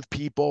packed with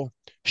people.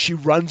 She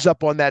runs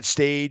up on that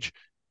stage.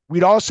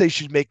 We'd all say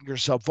she's making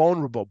herself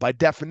vulnerable. By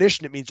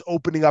definition, it means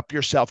opening up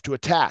yourself to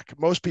attack.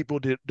 Most people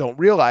don't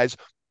realize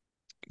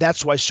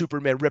that's why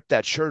Superman ripped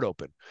that shirt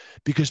open,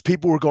 because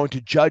people were going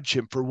to judge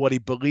him for what he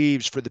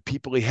believes, for the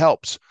people he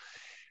helps.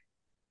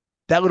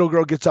 That little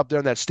girl gets up there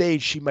on that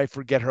stage. She might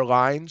forget her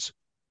lines.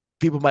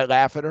 People might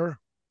laugh at her.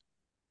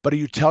 But are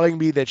you telling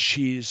me that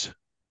she's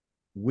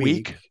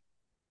weak?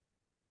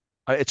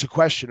 It's a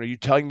question. Are you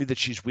telling me that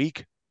she's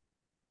weak?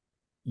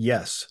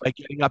 Yes. Like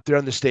getting up there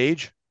on the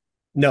stage?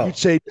 No. You'd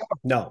say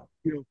no.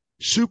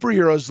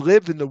 Superheroes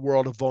live in the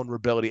world of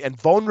vulnerability, and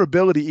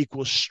vulnerability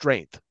equals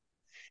strength.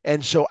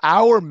 And so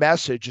our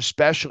message,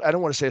 especially, I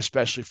don't want to say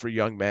especially for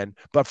young men,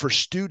 but for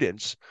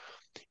students,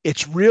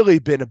 it's really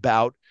been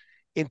about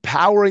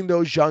empowering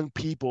those young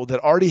people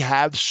that already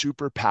have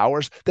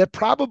superpowers, that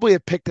probably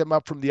have picked them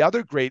up from the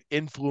other great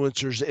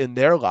influencers in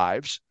their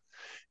lives,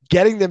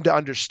 getting them to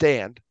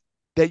understand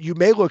that you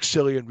may look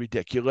silly and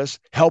ridiculous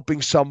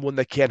helping someone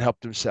that can't help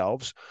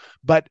themselves,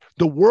 but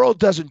the world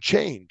doesn't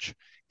change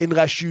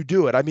unless you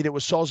do it. I mean, it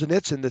was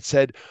Solzhenitsyn that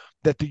said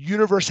that the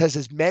universe has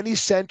as many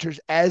centers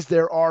as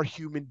there are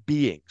human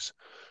beings.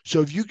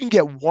 So if you can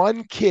get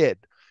one kid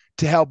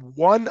to help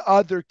one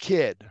other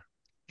kid,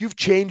 you've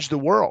changed the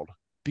world,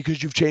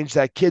 because you've changed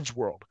that kid's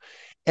world.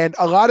 And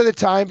a lot of the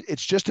time,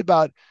 it's just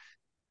about,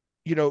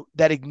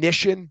 that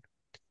ignition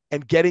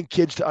and getting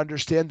kids to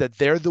understand that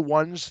they're the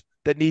ones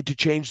that need to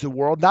change the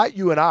world, not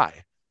you and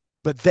I,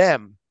 but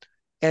them.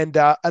 And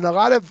a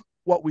lot of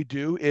what we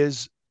do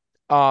is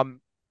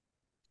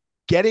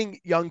getting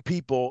young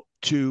people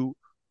to,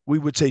 we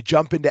would say,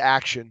 jump into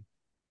action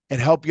and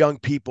help young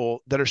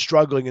people that are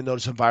struggling in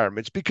those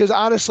environments. Because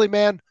honestly,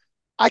 man,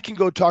 I can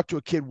go talk to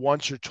a kid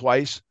once or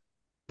twice,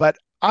 but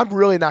I'm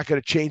really not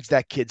going to change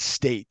that kid's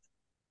state,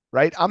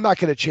 right? I'm not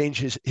going to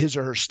change his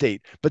or her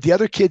state. But the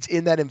other kids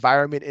in that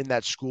environment, in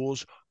that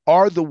schools,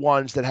 are the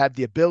ones that have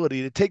the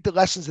ability to take the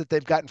lessons that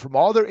they've gotten from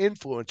all their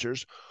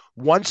influencers,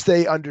 once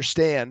they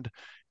understand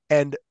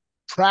and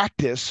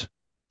practice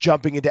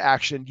jumping into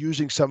action,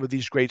 using some of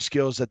these great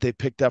skills that they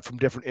picked up from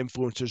different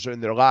influencers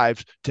in their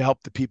lives to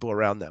help the people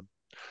around them.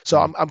 So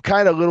I'm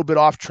kind of a little bit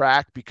off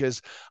track,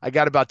 because I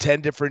got about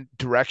 10 different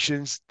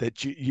directions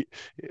that you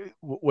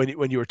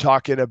when you were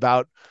talking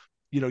about,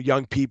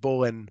 young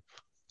people, and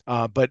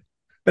but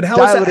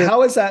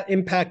how has that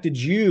impacted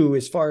you,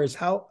 as far as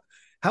how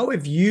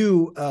have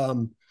you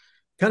kind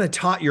of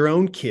taught your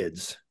own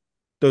kids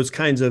those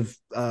kinds of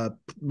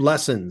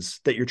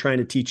lessons that you're trying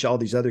to teach all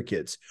these other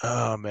kids?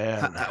 Oh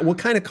man, what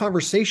kind of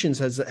conversations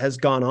has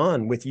gone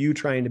on with you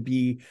trying to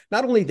be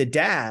not only the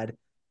dad,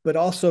 but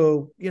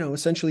also,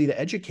 essentially the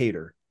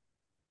educator?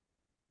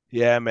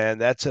 Yeah, man,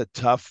 that's a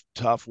tough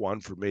one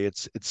for me.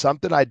 It's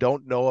something I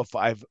don't know if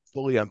I've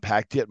fully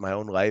unpacked yet in my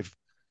own life.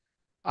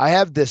 I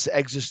have this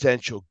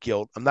existential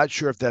guilt. I'm not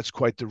sure if that's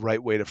quite the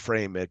right way to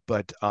frame it,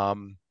 but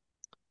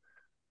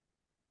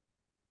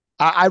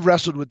I've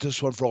wrestled with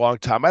this one for a long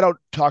time. I don't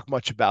talk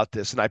much about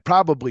this, and I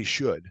probably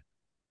should,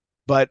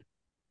 but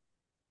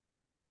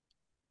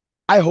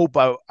I hope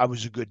I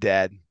was a good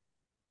dad.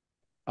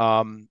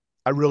 I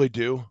really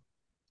do.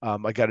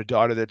 I got a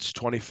daughter that's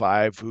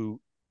 25 who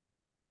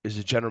is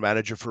a general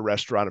manager for a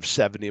restaurant of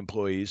 70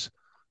 employees.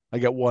 I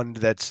got one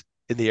that's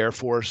in the Air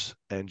Force,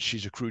 and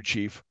she's a crew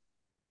chief,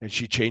 and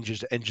she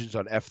changes engines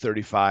on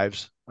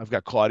F-35s. I've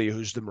got Claudia,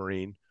 who's the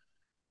Marine,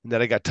 and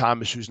then I got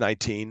Thomas, who's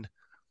 19.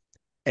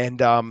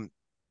 And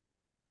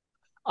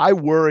I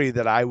worry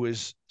that I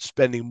was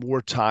spending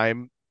more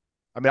time.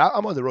 I mean,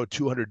 I'm on the road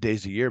 200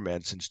 days a year,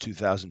 man, since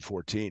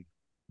 2014.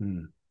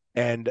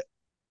 And,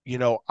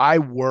 I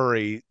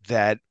worry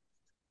that,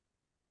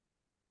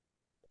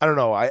 I don't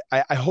know,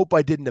 I hope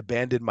I didn't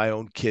abandon my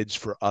own kids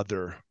for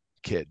other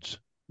kids.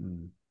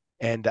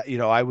 And,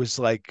 I was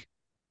like,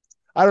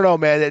 I don't know,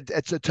 man,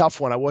 it's a tough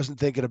one. I wasn't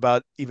thinking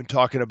about even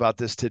talking about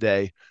this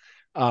today.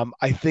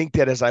 I think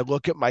that as I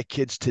look at my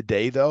kids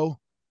today, though,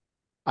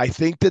 I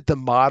think that the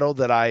model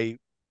that I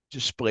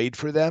displayed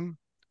for them,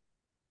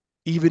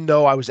 even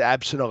though I was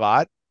absent a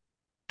lot,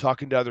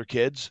 talking to other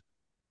kids,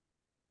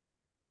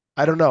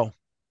 I don't know.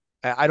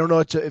 I don't know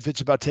if it's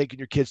about taking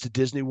your kids to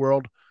Disney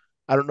World.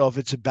 I don't know if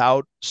it's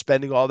about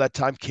spending all that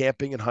time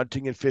camping and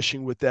hunting and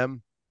fishing with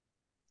them.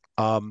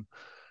 I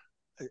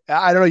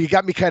don't know. You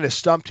got me kind of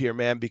stumped here,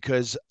 man,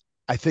 because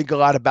I think a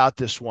lot about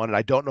this one, and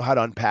I don't know how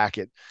to unpack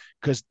it,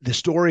 because the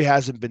story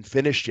hasn't been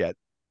finished yet.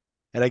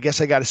 And I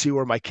guess I got to see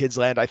where my kids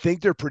land. I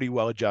think they're pretty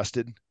well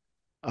adjusted.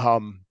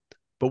 But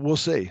we'll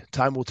see.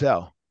 Time will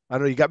tell. I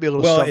don't know. You got me a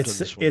little stumped on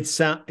this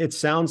one. It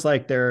sounds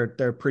like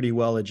they're pretty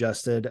well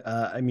adjusted.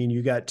 I mean,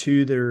 you got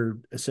two that are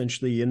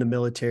essentially in the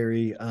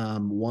military.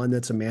 One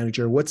that's a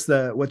manager. What's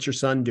your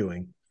son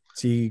doing?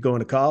 Is he going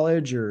to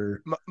college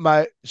or?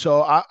 I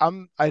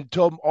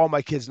told all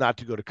my kids not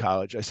to go to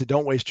college. I said,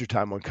 don't waste your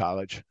time on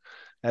college.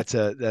 That's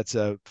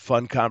a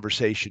fun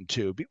conversation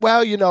too.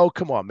 Well,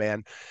 come on,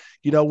 man.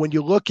 When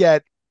you look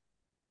at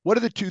what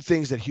are the two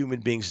things that human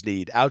beings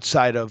need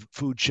outside of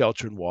food,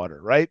 shelter, and water,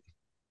 right?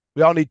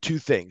 We all need two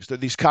things. They're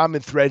these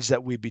common threads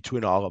that weave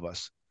between all of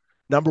us.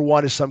 Number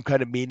one is some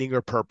kind of meaning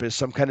or purpose,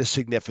 some kind of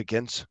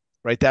significance,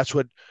 right? That's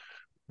what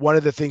one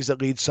of the things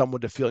that leads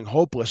someone to feeling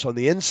hopeless on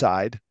the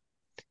inside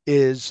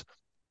is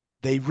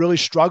they really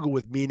struggle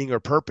with meaning or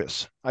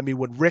purpose. I mean,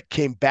 when Rick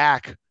came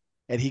back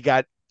and he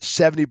got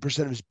 70%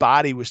 of his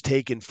body was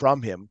taken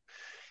from him,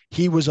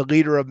 he was a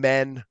leader of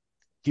men.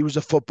 He was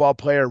a football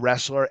player,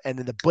 wrestler, and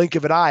in the blink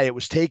of an eye, it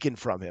was taken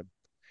from him.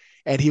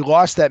 And he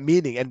lost that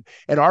meaning.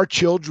 And our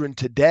children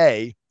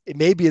today, it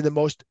may be in the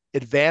most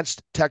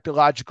advanced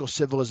technological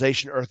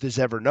civilization Earth has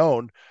ever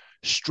known,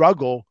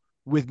 struggle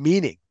with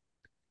meaning.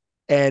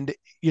 And,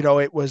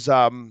 it was,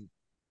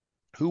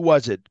 who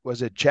was it?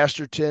 Was it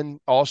Chesterton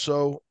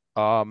also?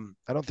 I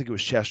don't think it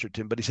was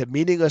Chesterton, but he said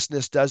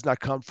meaninglessness does not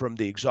come from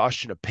the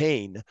exhaustion of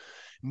pain.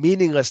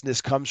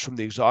 Meaninglessness comes from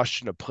the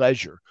exhaustion of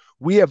pleasure.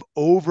 We have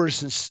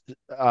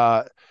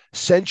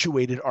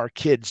accentuated our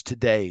kids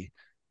today,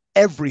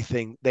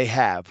 everything they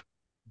have,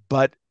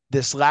 but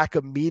this lack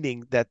of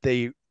meaning that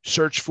they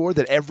search for,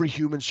 that every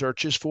human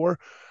searches for,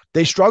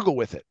 they struggle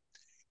with it.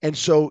 And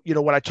so,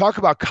 when I talk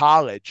about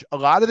college, a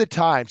lot of the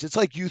times it's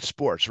like youth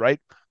sports, right?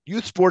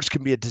 Youth sports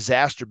can be a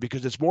disaster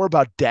because it's more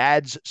about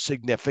dad's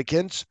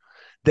significance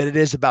than it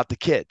is about the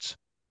kids.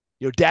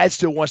 Dad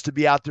still wants to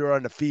be out there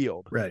on the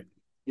field. Right.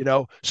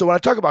 So when I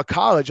talk about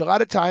college, a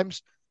lot of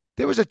times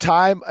there was a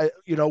time,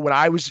 when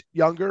I was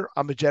younger,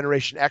 I'm a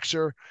Generation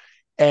Xer,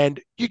 and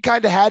you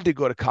kind of had to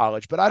go to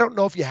college, but I don't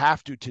know if you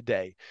have to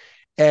today.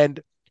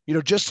 And,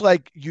 just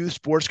like youth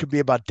sports can be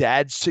about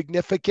dad's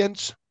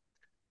significance,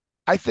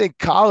 I think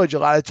college a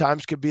lot of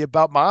times can be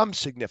about mom's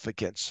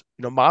significance.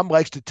 Mom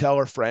likes to tell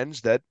her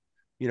friends that,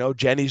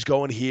 Jenny's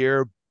going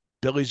here,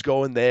 Billy's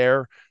going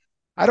there.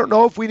 I don't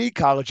know if we need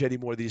college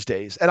anymore these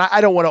days. And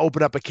I don't want to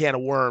open up a can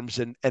of worms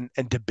and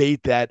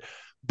debate that.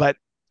 But,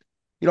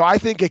 I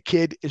think a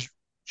kid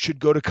should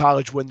go to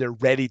college when they're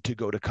ready to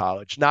go to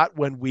college, not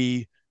when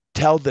we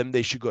tell them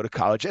they should go to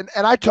college. And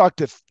I talk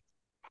to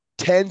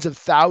tens of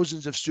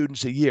thousands of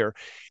students a year,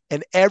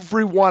 and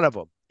every one of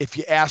them, if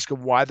you ask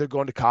them why they're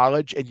going to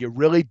college and you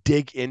really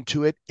dig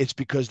into it, it's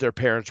because their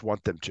parents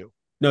want them to.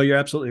 No, you're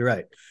absolutely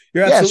right.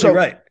 You're absolutely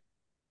right.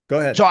 Go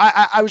ahead. So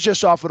I was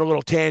just off on a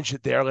little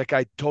tangent there, like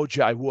I told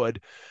you I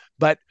would.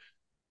 But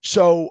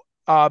so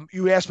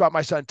you asked about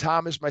my son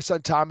Thomas. My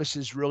son Thomas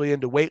is really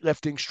into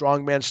weightlifting,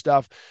 strongman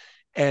stuff.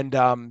 And,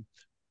 and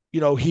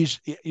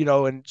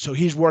so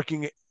he's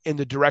working in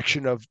the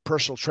direction of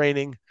personal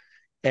training.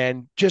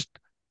 And just,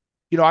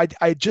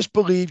 I just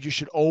believe you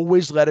should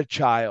always let a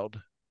child,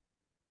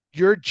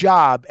 your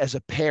job as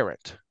a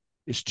parent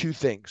is two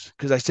things.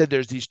 Because I said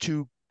there's these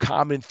two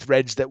common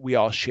threads that we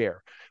all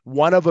share.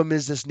 One of them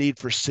is this need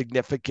for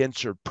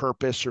significance or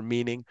purpose or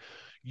meaning.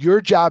 Your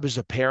job as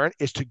a parent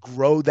is to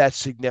grow that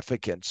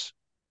significance,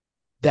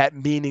 that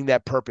meaning,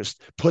 that purpose.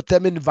 Put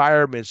them in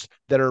environments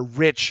that are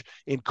rich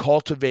in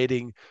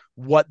cultivating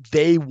what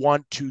they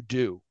want to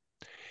do.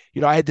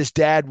 I had this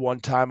dad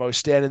one time, I was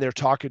standing there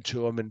talking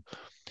to him, and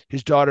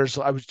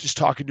I was just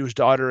talking to his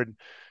daughter, and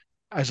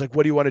I was like,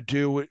 what do you want to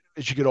do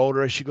as you get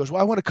older? And she goes,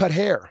 well, I want to cut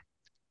hair.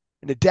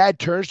 And the dad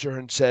turns to her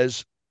and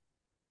says,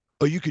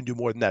 oh, you can do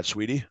more than that,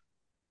 sweetie.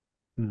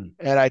 And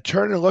I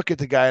turned and looked at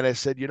the guy and I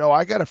said,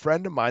 I got a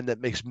friend of mine that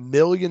makes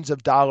millions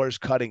of dollars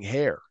cutting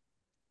hair.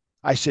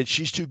 I said,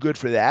 she's too good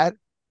for that.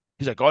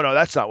 He's like, oh, no,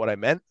 that's not what I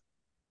meant.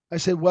 I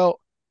said, well,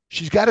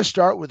 she's got to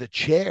start with a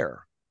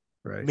chair.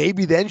 Right.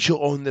 Maybe then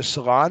she'll own the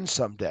salon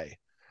someday.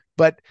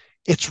 But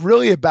it's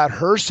really about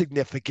her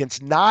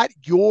significance, not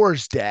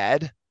yours,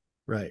 Dad.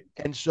 Right.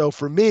 And so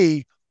for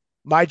me,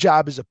 my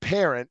job as a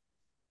parent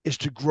is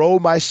to grow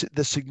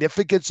the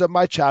significance of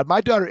my child.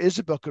 My daughter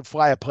Isabel could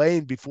fly a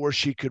plane before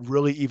she could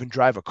really even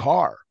drive a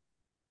car.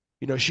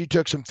 She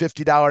took some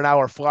 $50 an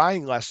hour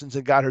flying lessons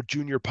and got her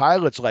junior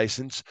pilot's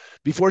license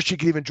before she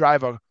could even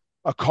drive a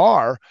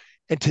car.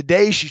 And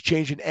today she's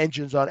changing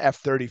engines on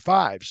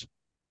F-35s.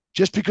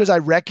 Just because I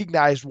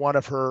recognized one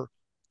of her,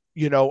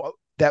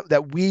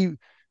 that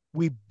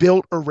we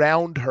built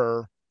around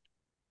her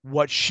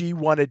what she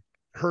wanted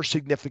her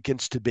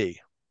significance to be.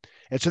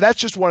 And so that's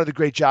just one of the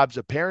great jobs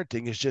of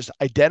parenting, is just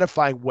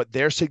identifying what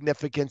their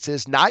significance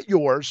is, not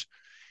yours,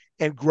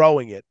 and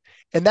growing it.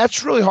 And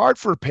that's really hard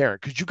for a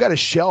parent because you got to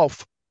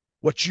shelf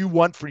what you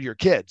want for your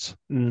kids.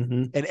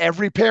 Mm-hmm. And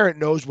every parent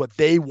knows what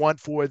they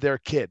want for their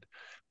kid,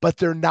 but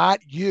they're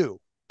not you.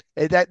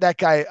 And that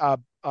guy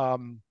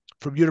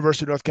from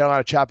University of North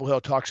Carolina, Chapel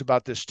Hill, talks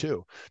about this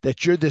too,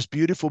 that you're this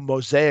beautiful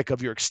mosaic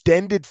of your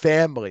extended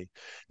family,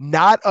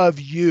 not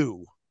of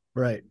you,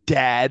 right,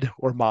 dad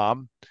or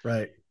mom.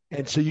 Right.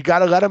 And so you got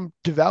to let them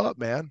develop,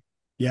 man.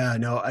 Yeah,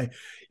 no,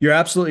 you're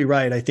absolutely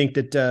right. I think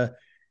that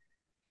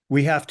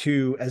we have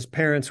to, as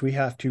parents, we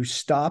have to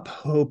stop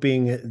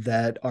hoping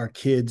that our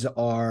kids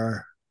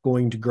are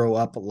going to grow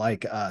up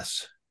like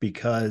us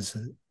because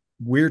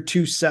we're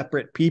two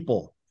separate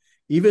people.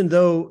 Even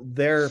though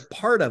they're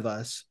part of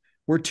us,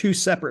 we're two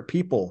separate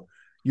people.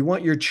 You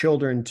want your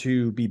children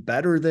to be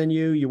better than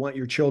you. You want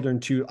your children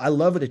to, I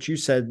love it that you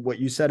said what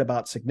you said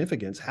about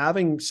significance,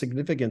 having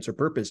significance or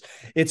purpose.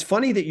 It's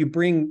funny that you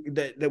bring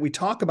that we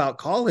talk about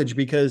college,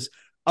 because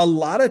a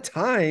lot of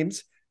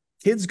times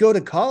kids go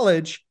to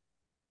college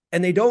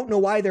and they don't know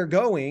why they're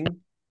going,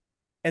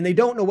 and they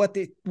don't know what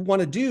they want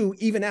to do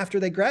even after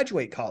they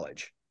graduate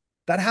college.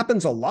 That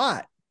happens a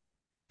lot.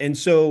 And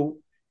so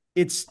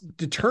it's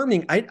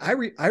determining. I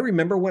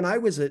remember when I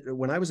was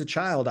a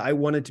child, I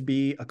wanted to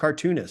be a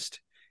cartoonist.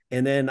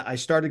 And then I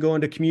started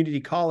going to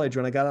community college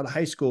when I got out of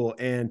high school,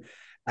 and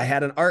I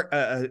had an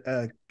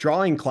a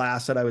drawing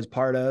class that I was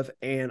part of,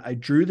 and I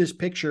drew this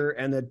picture,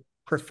 and the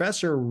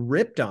professor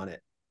ripped on it.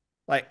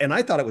 And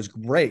I thought it was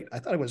great. I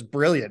thought it was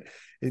brilliant.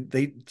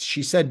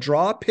 She said,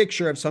 draw a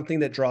picture of something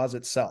that draws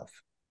itself.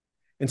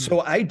 And so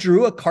I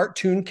drew a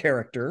cartoon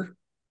character.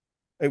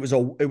 It was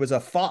a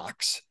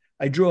fox.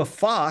 I drew a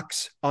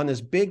fox on this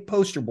big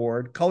poster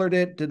board, colored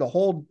it, did the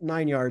whole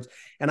 9 yards.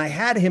 And I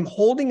had him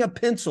holding a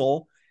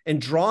pencil and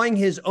drawing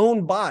his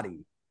own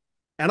body.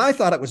 And I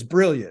thought it was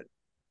brilliant.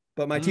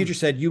 But my teacher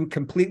said, you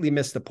completely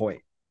missed the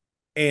point.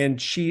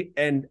 And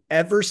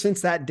ever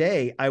since that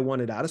day, I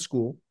wanted out of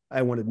school.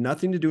 I wanted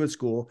nothing to do with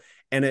school.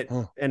 And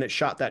it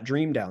shot that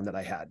dream down that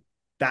I had,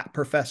 that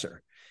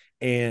professor.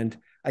 And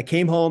I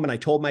came home and I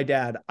told my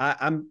dad,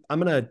 I'm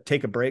going to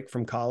take a break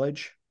from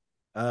college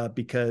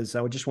because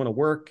I would just want to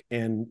work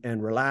and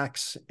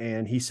relax.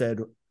 And he said,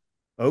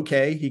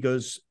 okay. He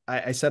goes,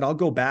 I said, I'll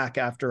go back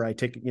after I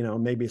take,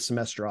 maybe a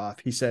semester off.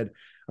 He said,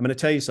 I'm going to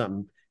tell you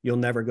something. You'll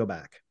never go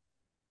back.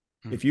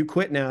 If you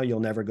quit now, you'll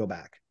never go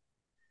back.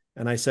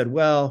 And I said,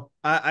 well,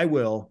 I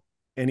will.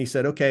 And he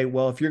said, okay,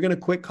 well, if you're going to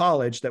quit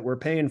college that we're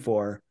paying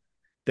for,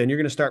 then you're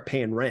going to start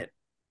paying rent,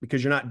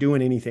 because you're not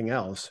doing anything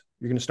else.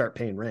 You're going to start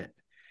paying rent.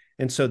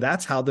 And so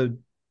that's how the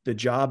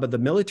job of the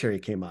military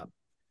came up.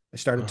 I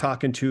started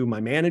talking to my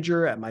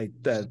manager at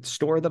the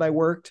store that I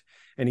worked,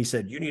 and he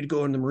said, you need to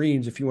go in the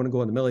Marines if you want to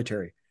go in the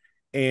military.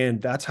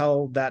 And that's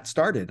how that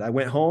started. I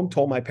went home,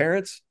 told my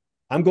parents,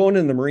 I'm going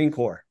in the Marine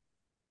Corps.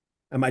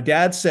 And my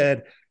dad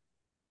said,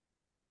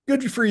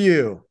 good for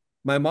you.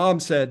 My mom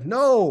said,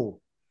 no.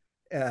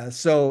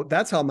 So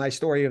that's how my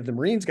story of the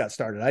Marines got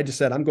started. I just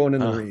said, I'm going in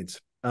the Marines.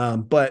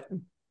 But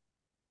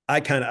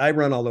I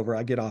run all over.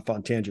 I get off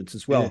on tangents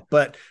as well.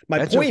 But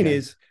my point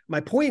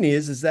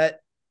is that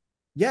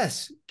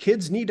yes,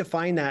 kids need to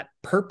find that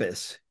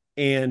purpose.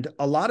 And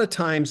a lot of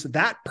times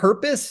that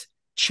purpose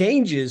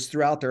changes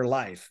throughout their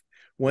life.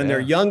 When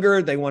they're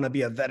younger, they want to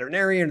be a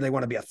veterinarian, they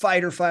want to be a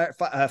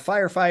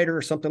firefighter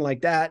or something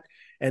like that.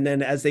 And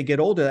then as they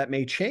get older, that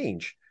may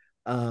change.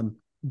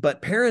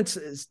 But parents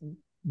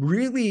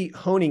really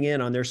honing in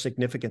on their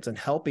significance and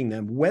helping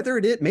them,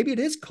 whether maybe it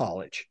is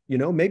college,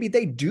 maybe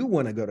they do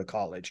want to go to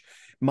college.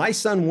 My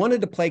son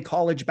wanted to play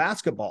college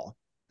basketball.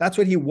 That's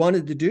what he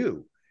wanted to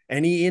do.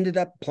 And he ended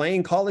up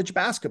playing college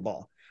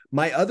basketball.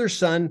 My other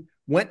son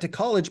went to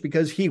college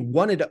because he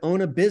wanted to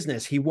own a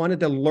business. He wanted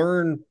to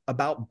learn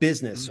about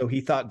business. So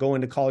he thought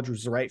going to college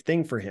was the right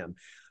thing for him.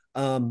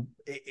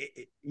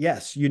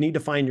 Yes, you need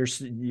to find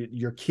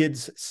your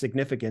kids'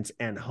 significance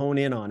and hone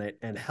in on it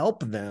and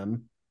help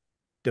them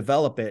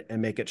develop it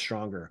and make it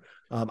stronger.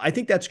 I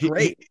think that's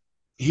great.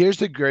 Here's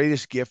the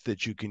greatest gift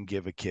that you can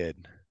give a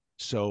kid.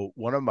 So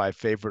one of my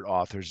favorite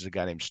authors is a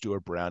guy named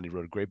Stuart Brown. He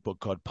wrote a great book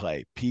called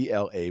Play,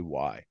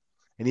 Play.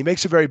 And he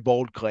makes a very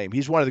bold claim.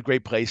 He's one of the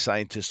great play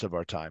scientists of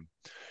our time.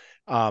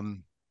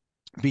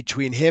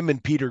 Between him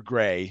and Peter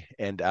Gray,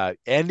 and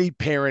any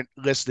parent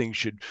listening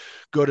should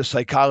go to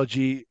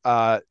Psychology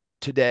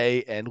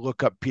Today and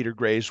look up Peter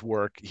Gray's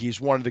work. He's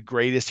one of the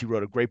greatest. He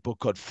wrote a great book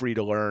called Free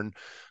to Learn,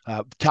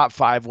 top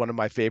 5, one of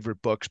my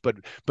favorite books. But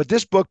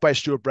this book by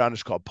Stuart Brown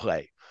is called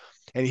Play.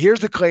 And here's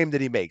the claim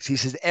that he makes. He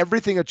says,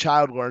 everything a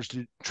child learns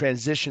to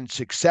transition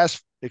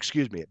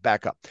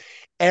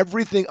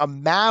Everything a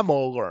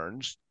mammal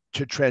learns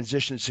to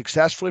transition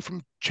successfully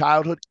from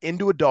childhood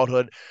into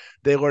adulthood,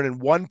 they learn in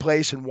one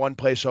place and one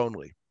place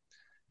only,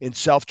 in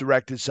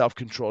self-directed,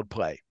 self-controlled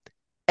play.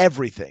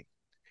 Everything.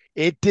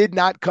 It did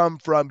not come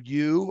from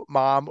you,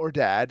 mom, or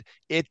dad.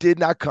 It did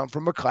not come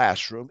from a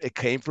classroom. It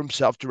came from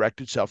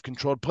self-directed,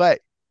 self-controlled play.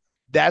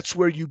 That's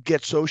where you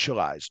get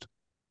socialized.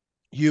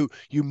 You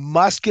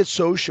must get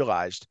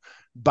socialized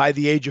by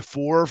the age of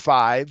 4 or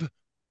 5,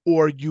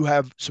 or you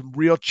have some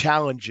real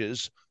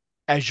challenges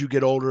as you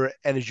get older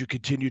and as you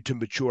continue to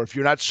mature, if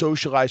you're not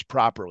socialized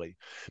properly.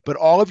 But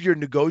all of your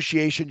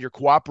negotiation, your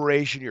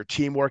cooperation, your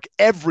teamwork,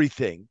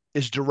 everything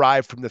is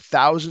derived from the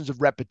thousands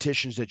of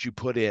repetitions that you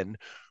put in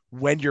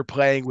when you're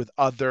playing with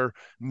other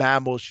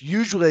mammals,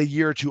 usually a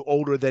year or two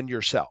older than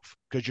yourself,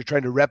 because you're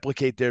trying to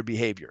replicate their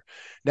behavior.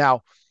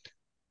 Now,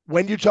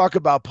 when you talk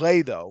about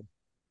play, though,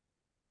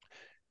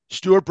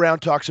 Stuart Brown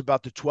talks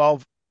about the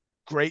 12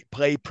 great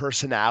play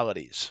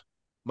personalities.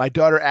 My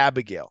daughter,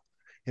 Abigail,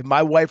 if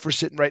my wife were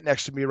sitting right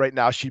next to me right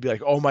now, she'd be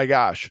like, oh my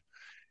gosh.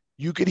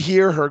 You could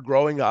hear her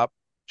growing up.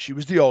 She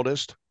was the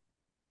oldest.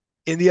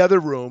 in the other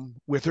room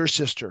with her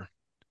sister,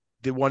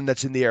 the one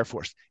that's in the Air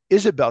Force.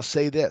 Isabel,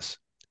 say this.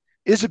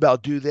 Isabel,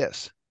 do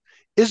this.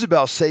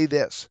 Isabel, say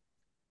this.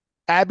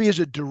 Abby is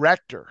a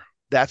director.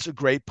 That's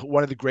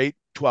one of the great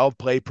 12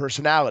 play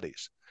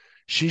personalities.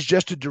 She's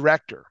just a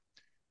director.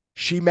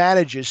 She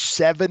manages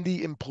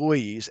 70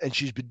 employees, and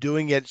she's been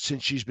doing it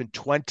since she's been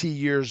 20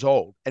 years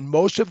old. And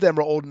most of them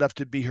are old enough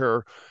to be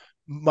her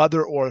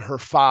mother or her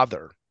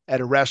father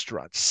at a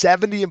restaurant.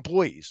 70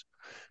 employees.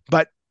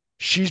 But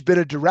she's been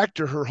a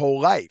director her whole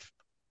life.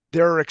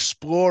 There are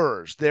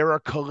explorers, there are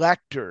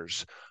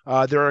collectors,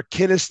 there are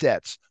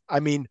kinesthets. I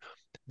mean,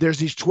 there's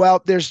these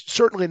 12, there's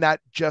certainly not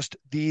just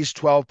these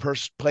 12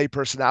 play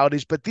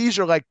personalities, but these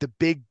are like the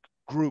big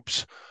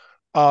groups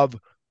of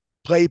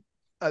play,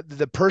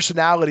 the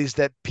personalities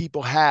that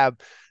people have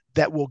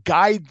that will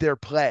guide their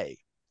play.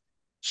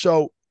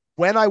 So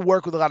when I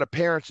work with a lot of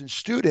parents and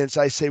students,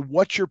 I say,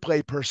 what's your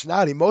play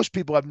personality? Most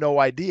people have no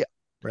idea.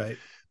 Right.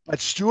 But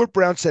Stuart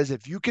Brown says,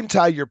 if you can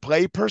tie your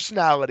play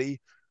personality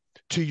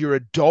to your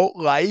adult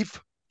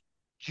life,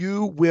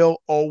 you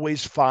will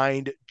always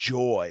find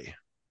joy.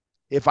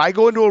 If I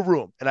go into a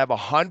room and I have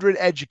 100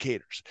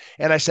 educators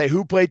and I say,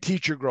 who played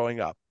teacher growing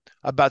up?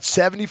 About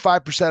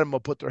 75% of them will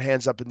put their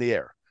hands up in the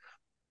air.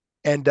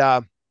 And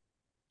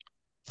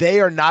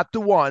they are not the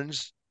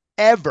ones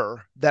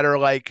ever that are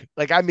like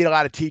I meet a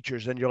lot of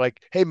teachers and you're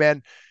like, hey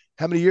man,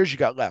 how many years you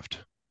got left?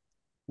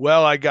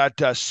 Well, I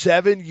got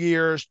 7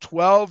 years,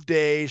 12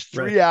 days,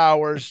 3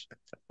 hours,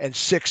 and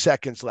 6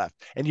 seconds left.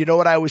 And you know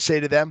what I always say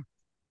to them?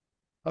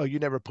 Oh, you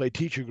never played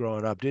teacher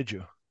growing up, did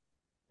you?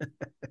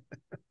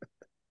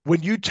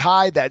 When you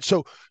tie that,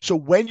 so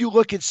when you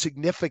look at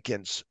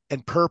significance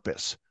and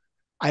purpose,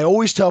 I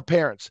always tell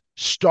parents,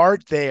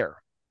 start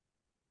there.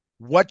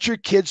 What's your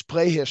kids'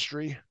 play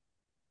history?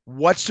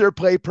 What's their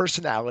play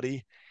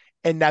personality?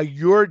 And now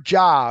your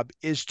job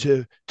is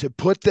to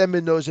put them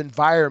in those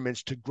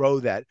environments to grow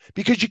that,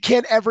 because you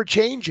can't ever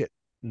change it.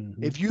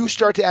 Mm-hmm. If you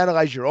start to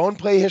analyze your own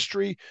play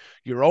history,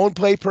 your own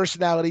play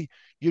personality,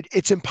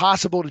 it's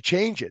impossible to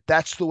change it.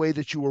 That's the way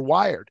that you were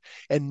wired.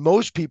 And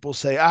most people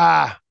say,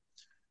 I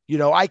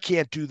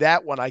can't do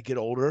that when I get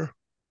older.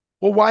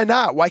 Well, why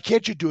not? Why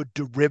can't you do a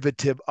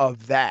derivative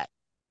of that,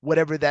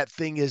 whatever that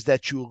thing is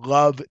that you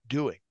love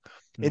doing,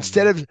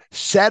 instead of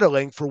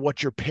settling for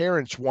what your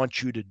parents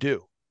want you to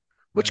do,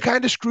 which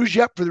kind of screws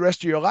you up for the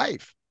rest of your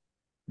life.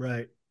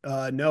 Right.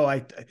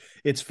 No,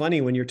 it's funny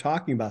when you're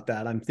talking about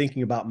that, I'm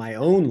thinking about my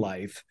own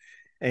life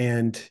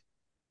and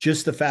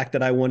just the fact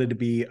that I wanted to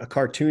be a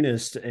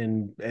cartoonist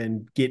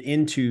and get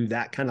into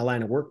that kind of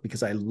line of work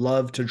because I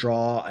love to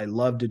draw. I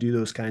love to do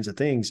those kinds of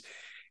things.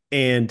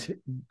 And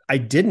I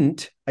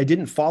didn't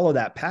follow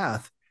that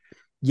path,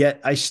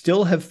 yet I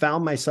still have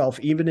found myself,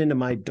 even into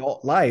my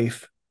adult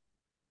life,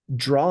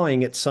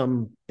 drawing in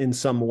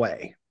some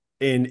way.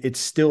 And it's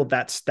still,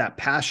 that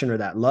passion or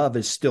that love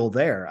is still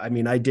there. I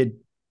mean, I did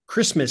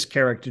Christmas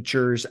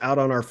caricatures out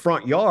on our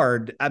front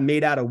yard. I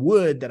made out of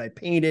wood that I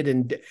painted,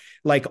 and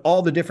like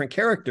all the different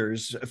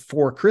characters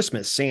for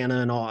Christmas, Santa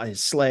and all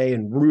his sleigh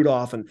and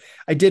Rudolph. And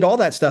I did all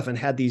that stuff and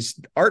had these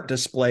art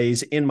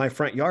displays in my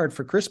front yard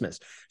for Christmas.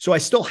 So I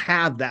still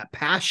have that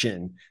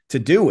passion to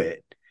do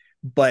it.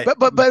 But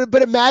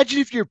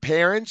imagine if your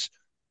parents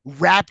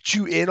wrapped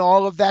you in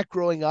all of that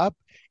growing up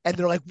and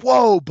they're like,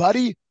 whoa,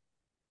 buddy.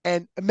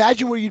 And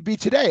imagine where you'd be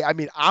today. I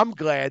mean, I'm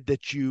glad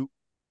that your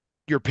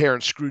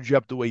parents screwed you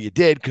up the way you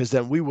did, because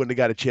then we wouldn't have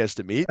got a chance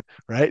to meet,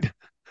 right?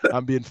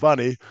 I'm being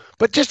funny.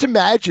 But just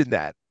imagine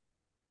that,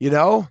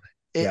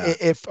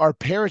 if our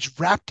parents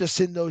wrapped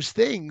us in those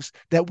things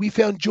that we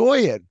found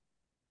joy in.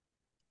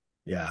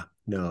 Yeah,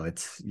 no,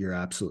 you're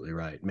absolutely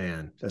right,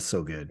 man. That's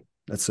so good.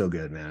 That's so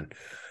good, man.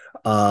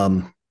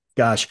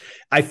 Gosh,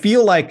 I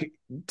feel like,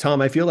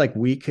 Tom,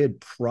 we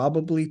could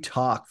probably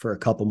talk for a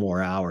couple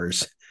more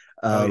hours.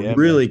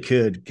 Really man.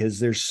 Could,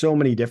 because there's so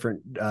many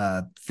different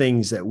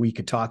things that we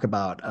could talk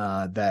about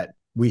that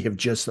we have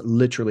just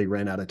literally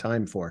ran out of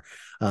time for.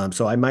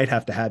 So I might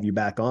have to have you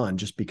back on,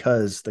 just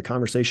because the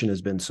conversation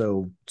has been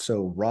so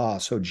raw,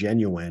 so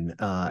genuine,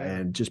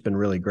 and just been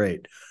really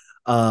great.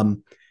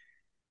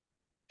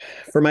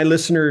 For my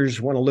listeners,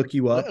 want to look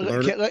you up.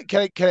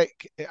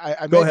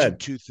 I mentioned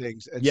two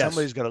things, and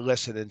somebody's going to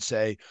listen and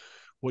say,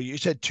 well, you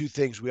said two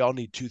things. We all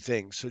need two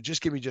things. So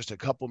just give me just a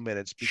couple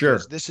minutes,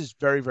 because this is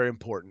very, very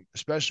important,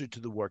 especially to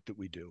the work that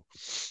we do.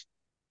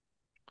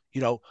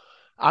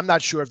 I'm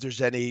not sure if there's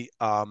any,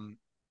 so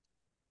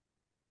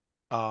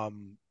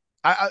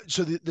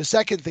the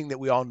second thing that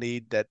we all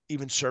need, that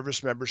even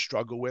service members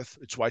struggle with,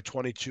 it's why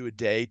 22 a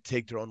day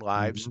take their own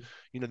lives.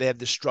 Mm-hmm. They have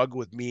this struggle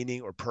with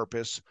meaning or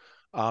purpose.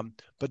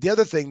 But the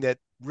other thing that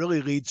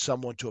really leads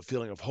someone to a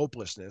feeling of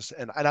hopelessness,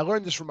 and I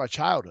learned this from my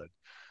childhood,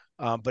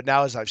 but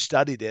now as I've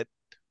studied it,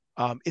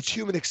 it's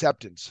human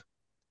acceptance.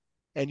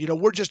 And,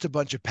 we're just a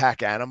bunch of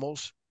pack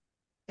animals.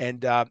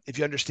 And if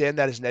you understand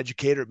that as an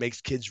educator, it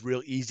makes kids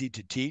real easy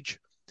to teach.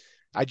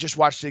 I just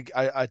watched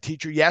a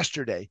teacher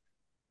yesterday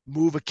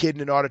move a kid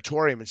in an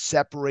auditorium and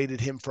separated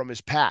him from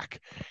his pack.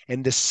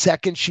 And the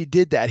second she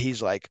did that,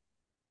 he's like,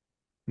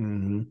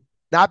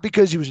 not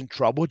because he was in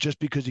trouble, just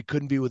because he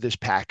couldn't be with his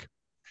pack.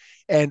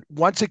 And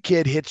once a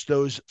kid hits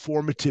those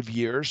formative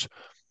years,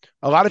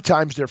 a lot of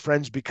times their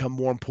friends become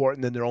more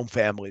important than their own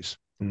families.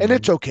 And Mm-hmm.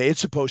 it's okay.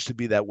 It's supposed to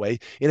be that way.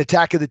 In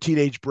Attack of the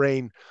Teenage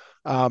Brain,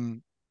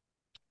 um,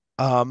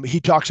 he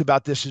talks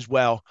about this as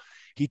well.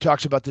 He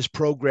talks about this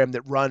program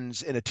that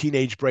runs in a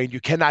teenage brain. You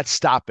cannot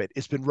stop it.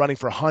 It's been running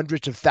for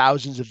hundreds of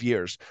thousands of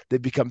years.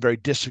 They've become very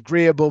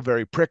disagreeable,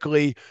 very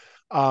prickly.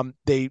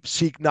 They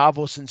seek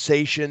novel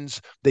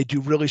sensations. They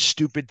do really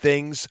stupid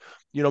things.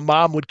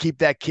 Mom would keep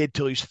that kid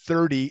till he's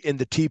 30 in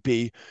the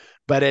teepee,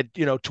 but at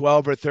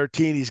 12 or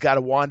 13, he's got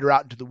to wander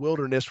out into the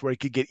wilderness where he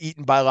could get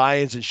eaten by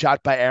lions and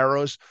shot by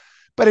arrows.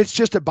 But it's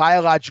just a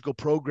biological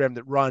program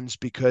that runs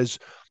because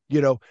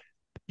you know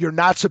you're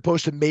not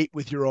supposed to mate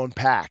with your own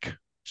pack.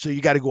 So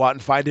you got to go out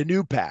and find a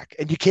new pack,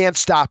 and you can't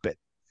stop it.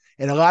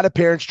 And a lot of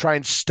parents try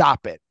and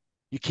stop it.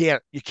 You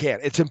can't.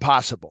 It's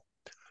impossible.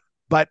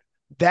 But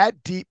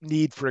that deep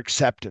need for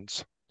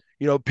acceptance,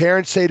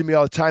 parents say to me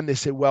all the time, they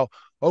say, well,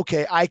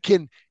 okay, I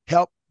can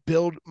help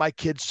build my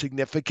kids'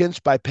 significance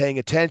by paying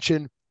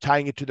attention,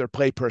 tying it to their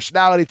play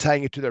personality,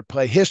 tying it to their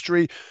play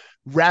history,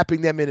 wrapping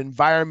them in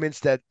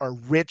environments that are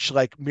rich,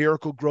 like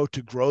Miracle Grow,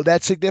 to grow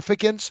that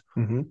significance.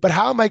 Mm-hmm. But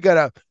how am I going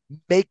to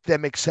make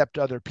them accept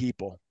other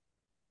people?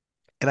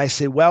 And I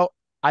say, well,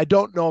 I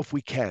don't know if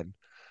we can,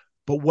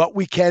 but what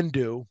we can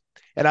do,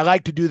 and I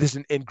like to do this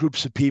in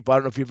groups of people. I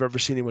don't know if you've ever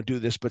seen anyone do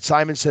this, but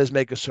Simon says,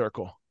 make a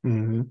circle.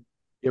 Mm-hmm.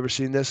 You ever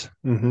seen this?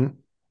 Mm-hmm.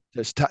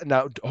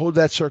 Now hold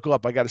that circle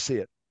up. I got to see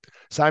it.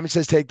 Simon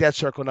says, take that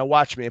circle. Now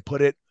watch me and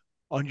put it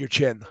on your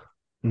chin.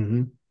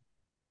 Mm-hmm.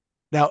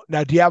 Now,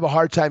 do you have a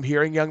hard time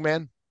hearing, young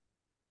man?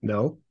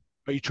 No.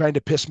 Are you trying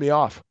to piss me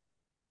off?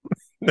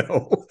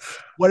 No.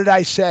 What did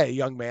I say,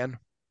 young man?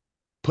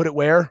 Put it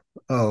where?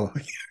 Oh.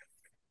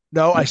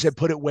 No, I said,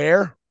 put it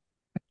where?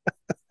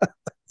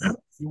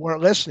 You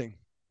weren't listening.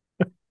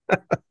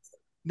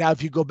 Now,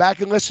 if you go back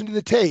and listen to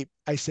the tape,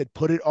 I said,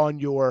 put it on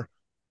your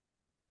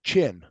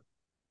chin.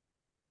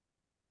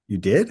 You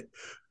did?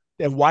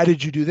 And why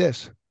did you do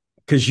this?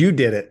 Because you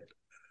did it.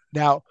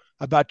 Now,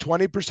 about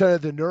 20%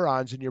 of the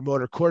neurons in your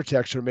motor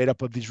cortex are made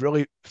up of these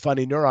really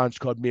funny neurons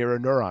called mirror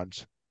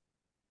neurons.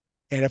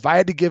 And if I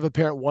had to give a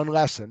parent one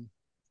lesson,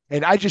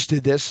 and I just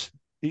did this,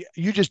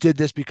 you just did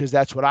this because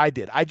that's what I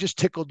did. I just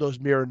tickled those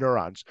mirror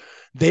neurons.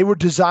 They were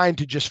designed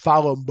to just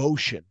follow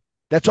motion.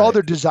 That's all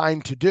they're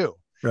designed to do.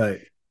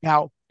 Right.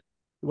 Now,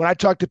 when I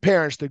talk to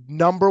parents, the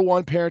number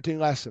one parenting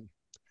lesson,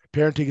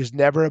 parenting is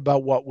never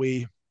about what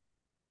we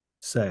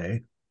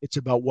say. It's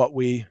about what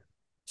we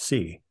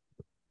see,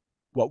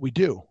 what we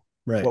do,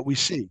 what we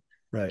see.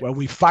 Right. When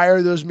we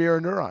fire those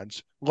mirror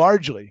neurons,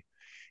 largely.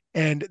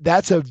 And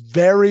that's a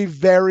very,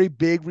 very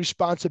big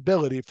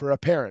responsibility for a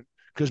parent,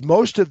 because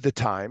most of the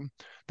time,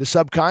 the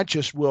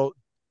subconscious will,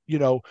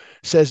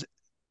 says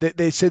that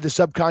they say the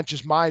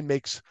subconscious mind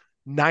makes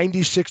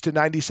 96 to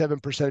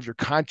 97% of your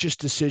conscious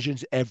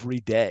decisions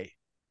every day.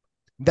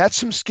 That's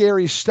some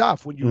scary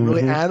stuff when you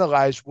really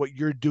analyze what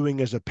you're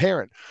doing as a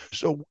parent.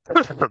 So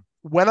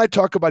when I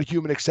talk about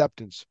human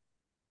acceptance,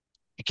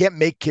 you can't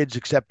make kids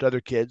accept other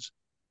kids,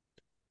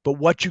 but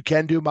what you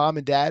can do, mom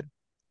and dad,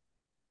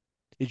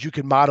 is you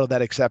can model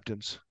that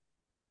acceptance,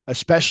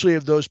 especially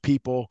of those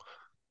people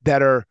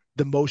that are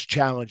the most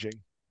challenging.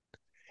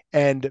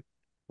 And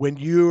when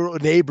your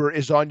neighbor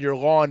is on your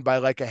lawn by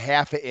like a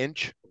half an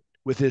inch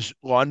with his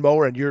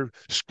lawnmower and you're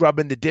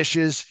scrubbing the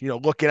dishes,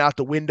 looking out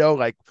the window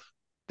like,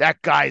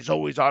 that guy's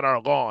always on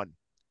our lawn.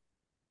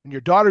 And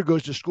your daughter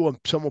goes to school and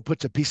someone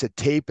puts a piece of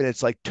tape and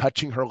it's like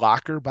touching her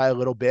locker by a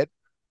little bit.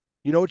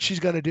 You know what she's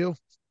going to do?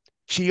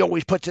 She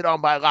always puts it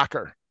on my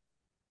locker.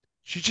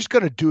 She's just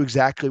going to do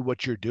exactly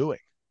what you're doing.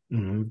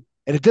 Mm-hmm.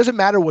 And it doesn't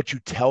matter what you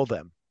tell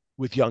them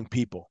with young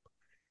people.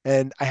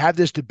 And I have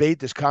this debate,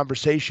 this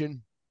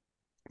conversation,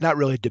 not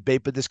really a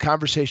debate, but this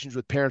conversations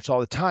with parents all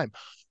the time.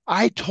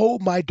 I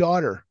told my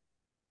daughter,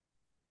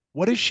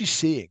 what is she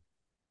seeing?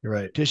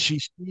 Right. Does she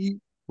see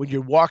when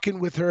you're walking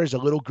with her as a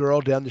little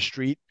girl down the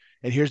street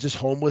and here's this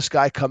homeless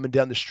guy coming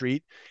down the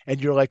street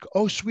and you're like,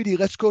 oh, sweetie,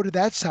 let's go to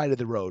that side of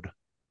the road.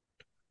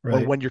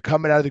 Right. Or when you're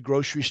coming out of the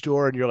grocery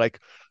store and you're like,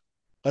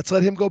 let's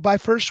let him go by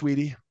first,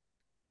 sweetie.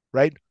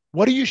 Right?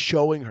 What are you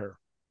showing her?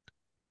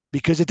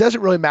 Because it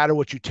doesn't really matter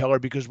what you tell her,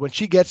 because when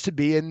she gets to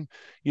be in,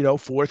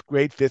 fourth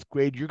grade, fifth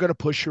grade, you're going to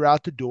push her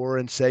out the door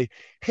and say,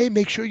 hey,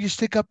 make sure you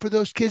stick up for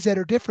those kids that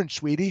are different,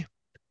 sweetie.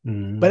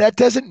 But that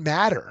doesn't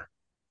matter.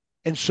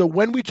 And so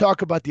when we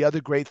talk about the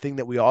other great thing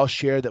that we all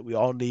share, that we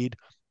all need,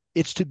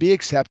 it's to be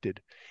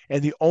accepted.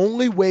 And the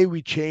only way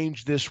we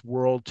change this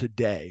world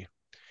today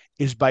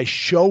is by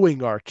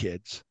showing our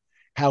kids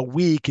how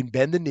we can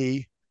bend the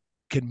knee,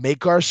 can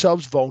make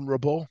ourselves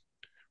vulnerable,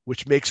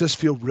 which makes us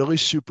feel really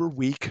super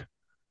weak.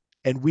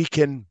 And we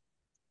can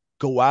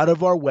go out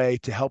of our way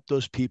to help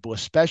those people,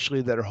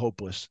 especially that are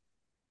hopeless,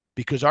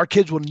 because our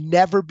kids will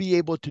never be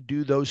able to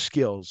do those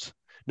skills,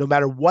 no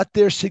matter what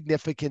their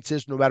significance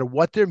is, no matter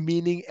what their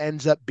meaning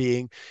ends up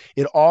being.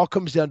 It all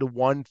comes down to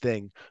one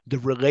thing: the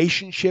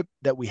relationship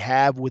that we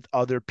have with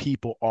other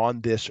people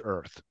on this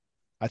earth.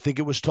 I think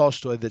it was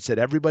Tolstoy that said,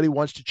 everybody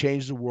wants to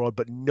change the world,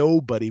 but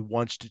nobody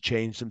wants to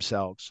change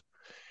themselves.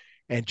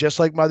 And just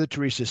like Mother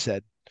Teresa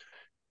said,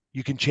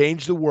 you can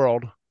change the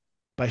world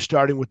by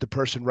starting with the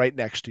person right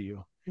next to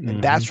you. And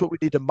Mm-hmm. that's what we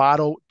need to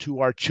model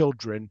to our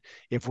children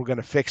if we're going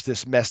to fix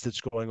this mess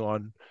that's going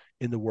on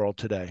in the world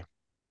today.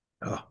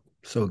 Oh,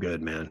 so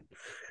good, man.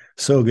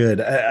 So good.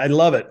 I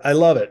love it. I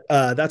love it.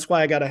 That's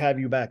why I got to have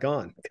you back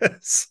on,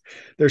 because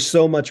there's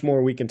so much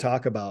more we can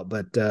talk about.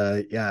 But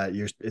yeah,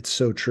 it's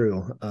so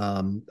true.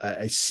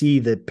 I see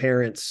the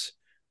parents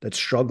that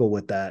struggle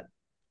with that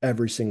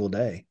every single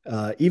day.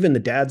 Even the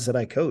dads that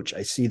I coach,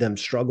 I see them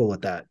struggle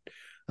with that.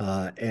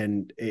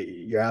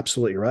 You're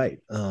absolutely right.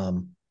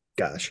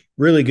 Gosh,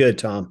 really good,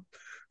 Tom.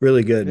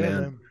 Really good, Yeah,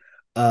 man. man.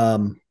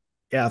 Um,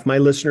 yeah, if my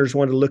listeners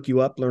want to look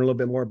you up, learn a little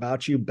bit more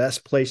about you,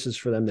 best places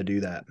for them to do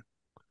that.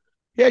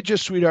 Yeah,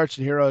 just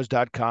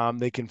sweetheartsandheroes.com.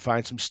 They can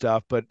find some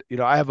stuff, but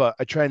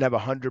I try and have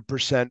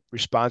 100%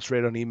 response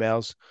rate on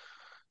emails.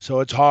 So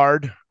it's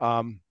hard.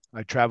 I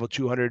travel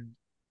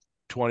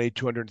 220,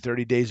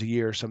 230 days a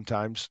year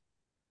sometimes.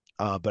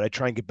 But I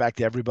try and get back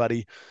to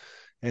everybody.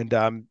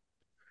 And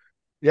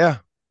yeah,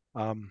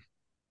 um,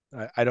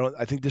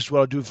 I think this is what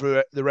I'll do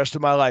for the rest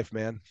of my life,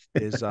 man,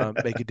 is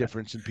make a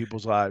difference in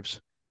people's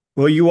lives.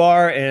 Well, you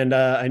are, and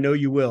I know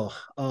you will.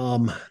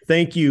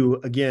 Thank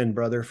you again,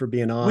 brother, for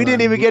being We on.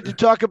 didn't even get to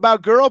talk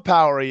about girl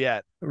power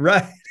yet.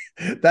 Right.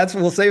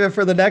 We'll save it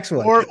for the next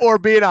one. Or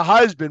being a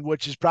husband,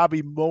 which is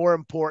probably more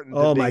important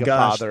than Oh my being a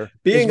gosh. father, is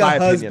Being a my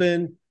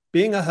opinion.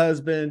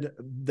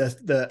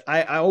 husband,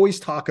 I always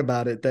talk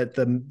about it, that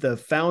the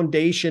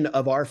foundation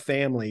of our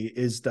family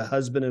is the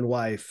husband and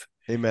wife,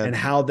 and Amen.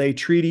 how they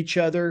treat each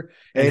other,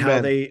 and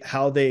Amen.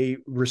 how they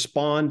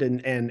respond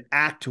and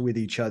act with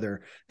each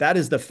other. That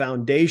is the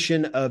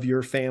foundation of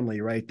your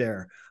family right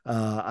there.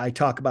 I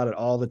talk about it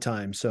all the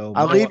time. So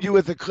I'll leave you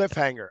with a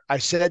cliffhanger. I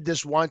said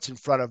this once in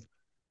front of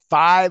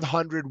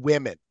 500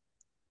 women.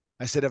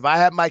 I said, if I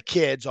had my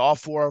kids, all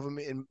four of them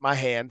in my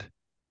hand,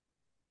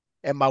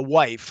 and my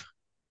wife,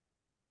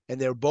 and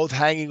they were both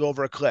hanging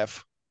over a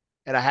cliff,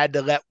 and I had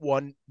to let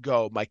one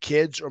go, my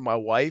kids or my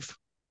wife,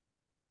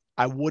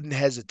 I wouldn't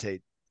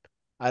hesitate.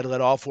 I'd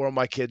let all four of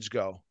my kids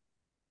go.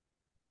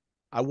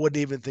 I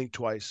wouldn't even think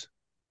twice.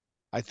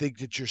 I think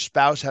that your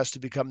spouse has to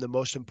become the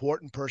most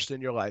important person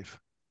in your life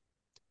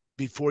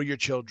before your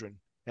children.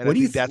 And I what do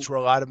you think th- that's where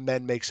a lot of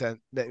men make sense,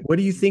 what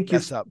do you think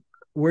mess up.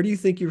 where do you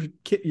think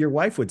your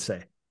wife would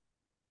say?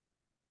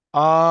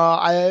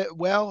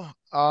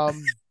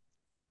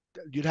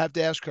 You'd have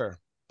to ask her,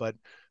 but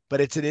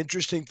it's an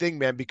interesting thing,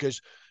 man,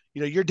 because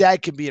your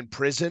dad can be in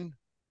prison,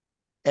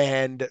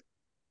 and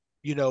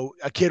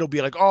a kid will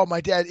be like, "Oh,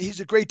 my dad, he's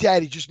a great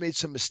dad. He just made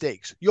some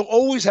mistakes." You'll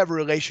always have a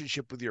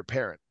relationship with your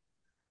parent,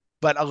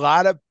 but a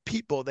lot of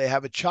people, they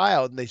have a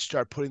child and they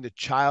start putting the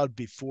child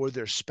before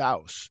their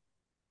spouse,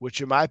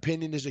 which, in my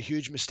opinion, is a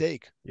huge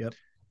mistake. Yep.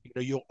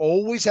 You'll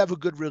always have a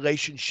good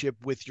relationship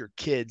with your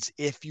kids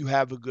if you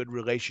have a good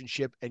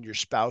relationship and your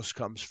spouse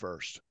comes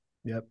first.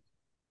 Yep.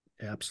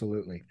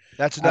 Absolutely.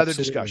 That's another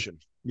Absolutely. discussion.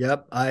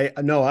 Yep. I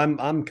know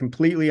I'm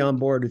completely on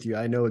board with you.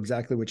 I know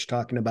exactly what you're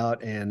talking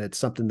about. And it's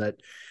something that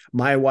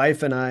my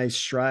wife and I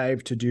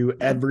strive to do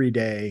every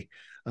day,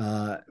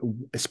 uh,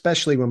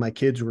 especially when my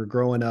kids were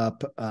growing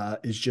up,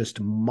 is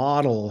just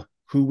model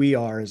who we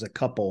are as a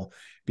couple,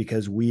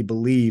 because we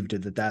believed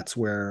that that's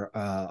where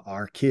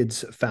our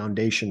kids'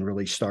 foundation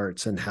really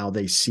starts, and how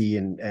they see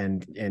and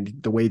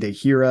the way they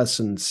hear us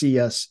and see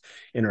us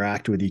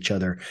interact with each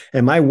other.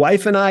 And my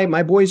wife and I,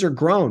 my boys are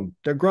grown;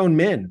 they're grown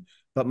men.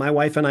 But my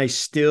wife and I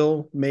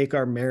still make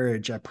our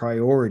marriage a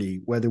priority.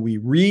 Whether we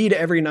read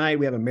every night,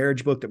 we have a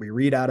marriage book that we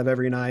read out of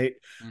every night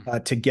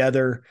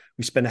together.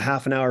 We spend a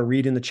half an hour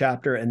reading the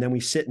chapter, and then we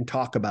sit and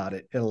talk about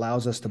it. It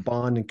allows us to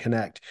bond and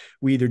connect.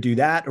 We either do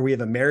that, or we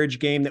have a marriage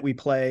game that we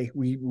play.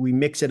 We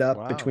mix it up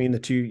Wow. between the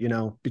two.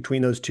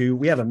 Between those two,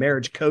 we have a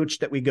marriage coach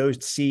that we go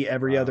see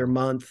every other Wow.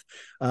 month.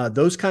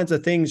 Those kinds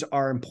of things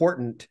are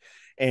important,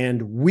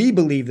 and we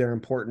believe they're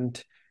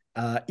important.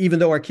 Even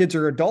though our kids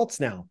are adults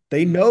now,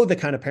 they know the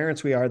kind of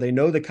parents we are, they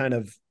know the kind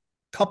of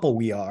couple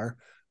we are,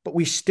 but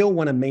we still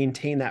want to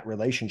maintain that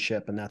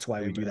relationship, and that's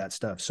why we do Amen. that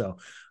stuff. So,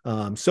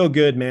 so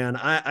good, man.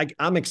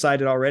 I'm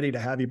excited already to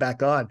have you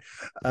back on.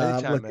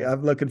 Anytime, man.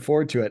 I'm looking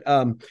forward to it.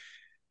 All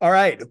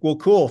right, well,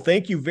 cool.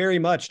 Thank you very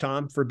much,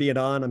 Tom, for being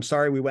on. I'm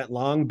sorry we went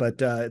long, but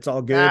it's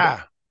all good.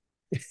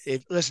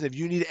 If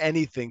you need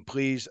anything,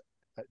 please,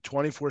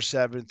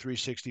 24/7,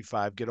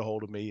 365, get a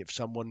hold of me. If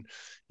someone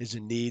is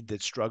in need,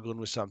 that's struggling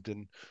with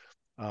something,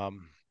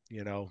 um,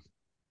 you know,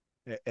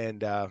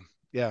 and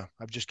yeah,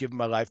 I've just given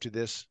my life to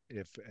this.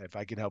 If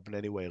I can help in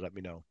any way, let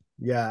me know.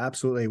 Yeah,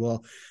 absolutely.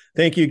 Well,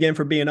 thank you again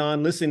for being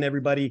on. Listen,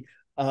 everybody,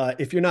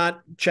 if you're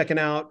not checking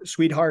out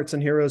Sweethearts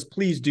and Heroes,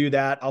 please do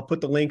that. I'll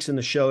put the links in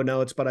the show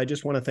notes, but I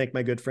just want to thank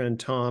my good friend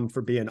Tom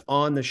for being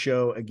on the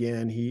show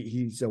again.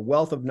 He's a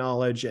wealth of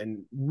knowledge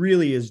and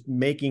really is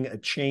making a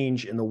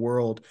change in the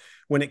world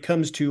when it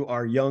comes to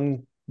our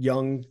young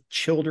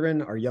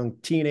children, our young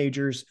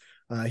teenagers.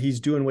 He's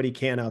doing what he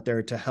can out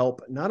there to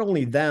help not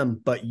only them,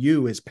 but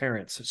you as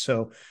parents.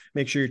 So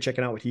make sure you're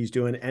checking out what he's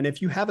doing. And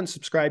if you haven't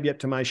subscribed yet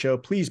to my show,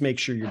 please make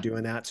sure you're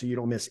doing that so you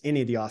don't miss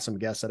any of the awesome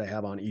guests that I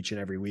have on each and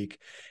every week.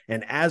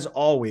 And as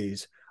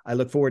always, I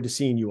look forward to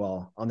seeing you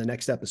all on the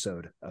next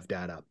episode of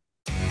Dad Up.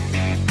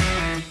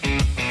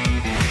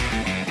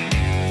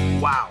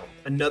 Wow,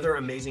 another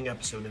amazing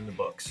episode in the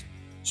books.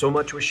 So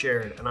much was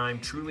shared, and I'm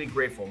truly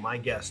grateful my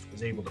guest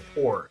was able to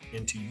pour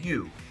into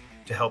you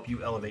to help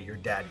you elevate your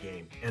dad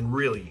game and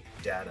really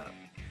dad up.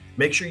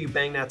 Make sure you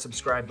bang that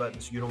subscribe button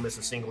so you don't miss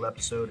a single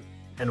episode.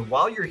 And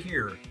while you're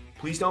here,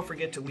 please don't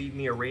forget to leave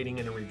me a rating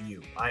and a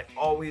review. I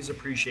always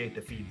appreciate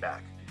the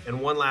feedback.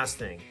 And one last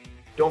thing,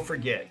 don't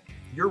forget,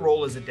 your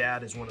role as a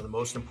dad is one of the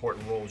most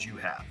important roles you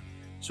have.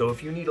 So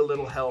if you need a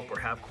little help or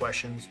have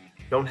questions,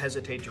 don't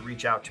hesitate to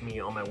reach out to me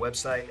on my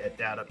website at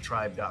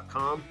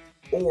daduptribe.com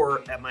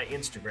or at my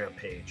Instagram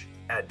page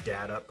at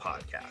Dad Up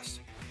Podcast.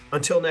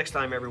 Until next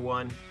time,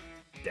 everyone,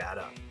 Dad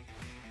Up.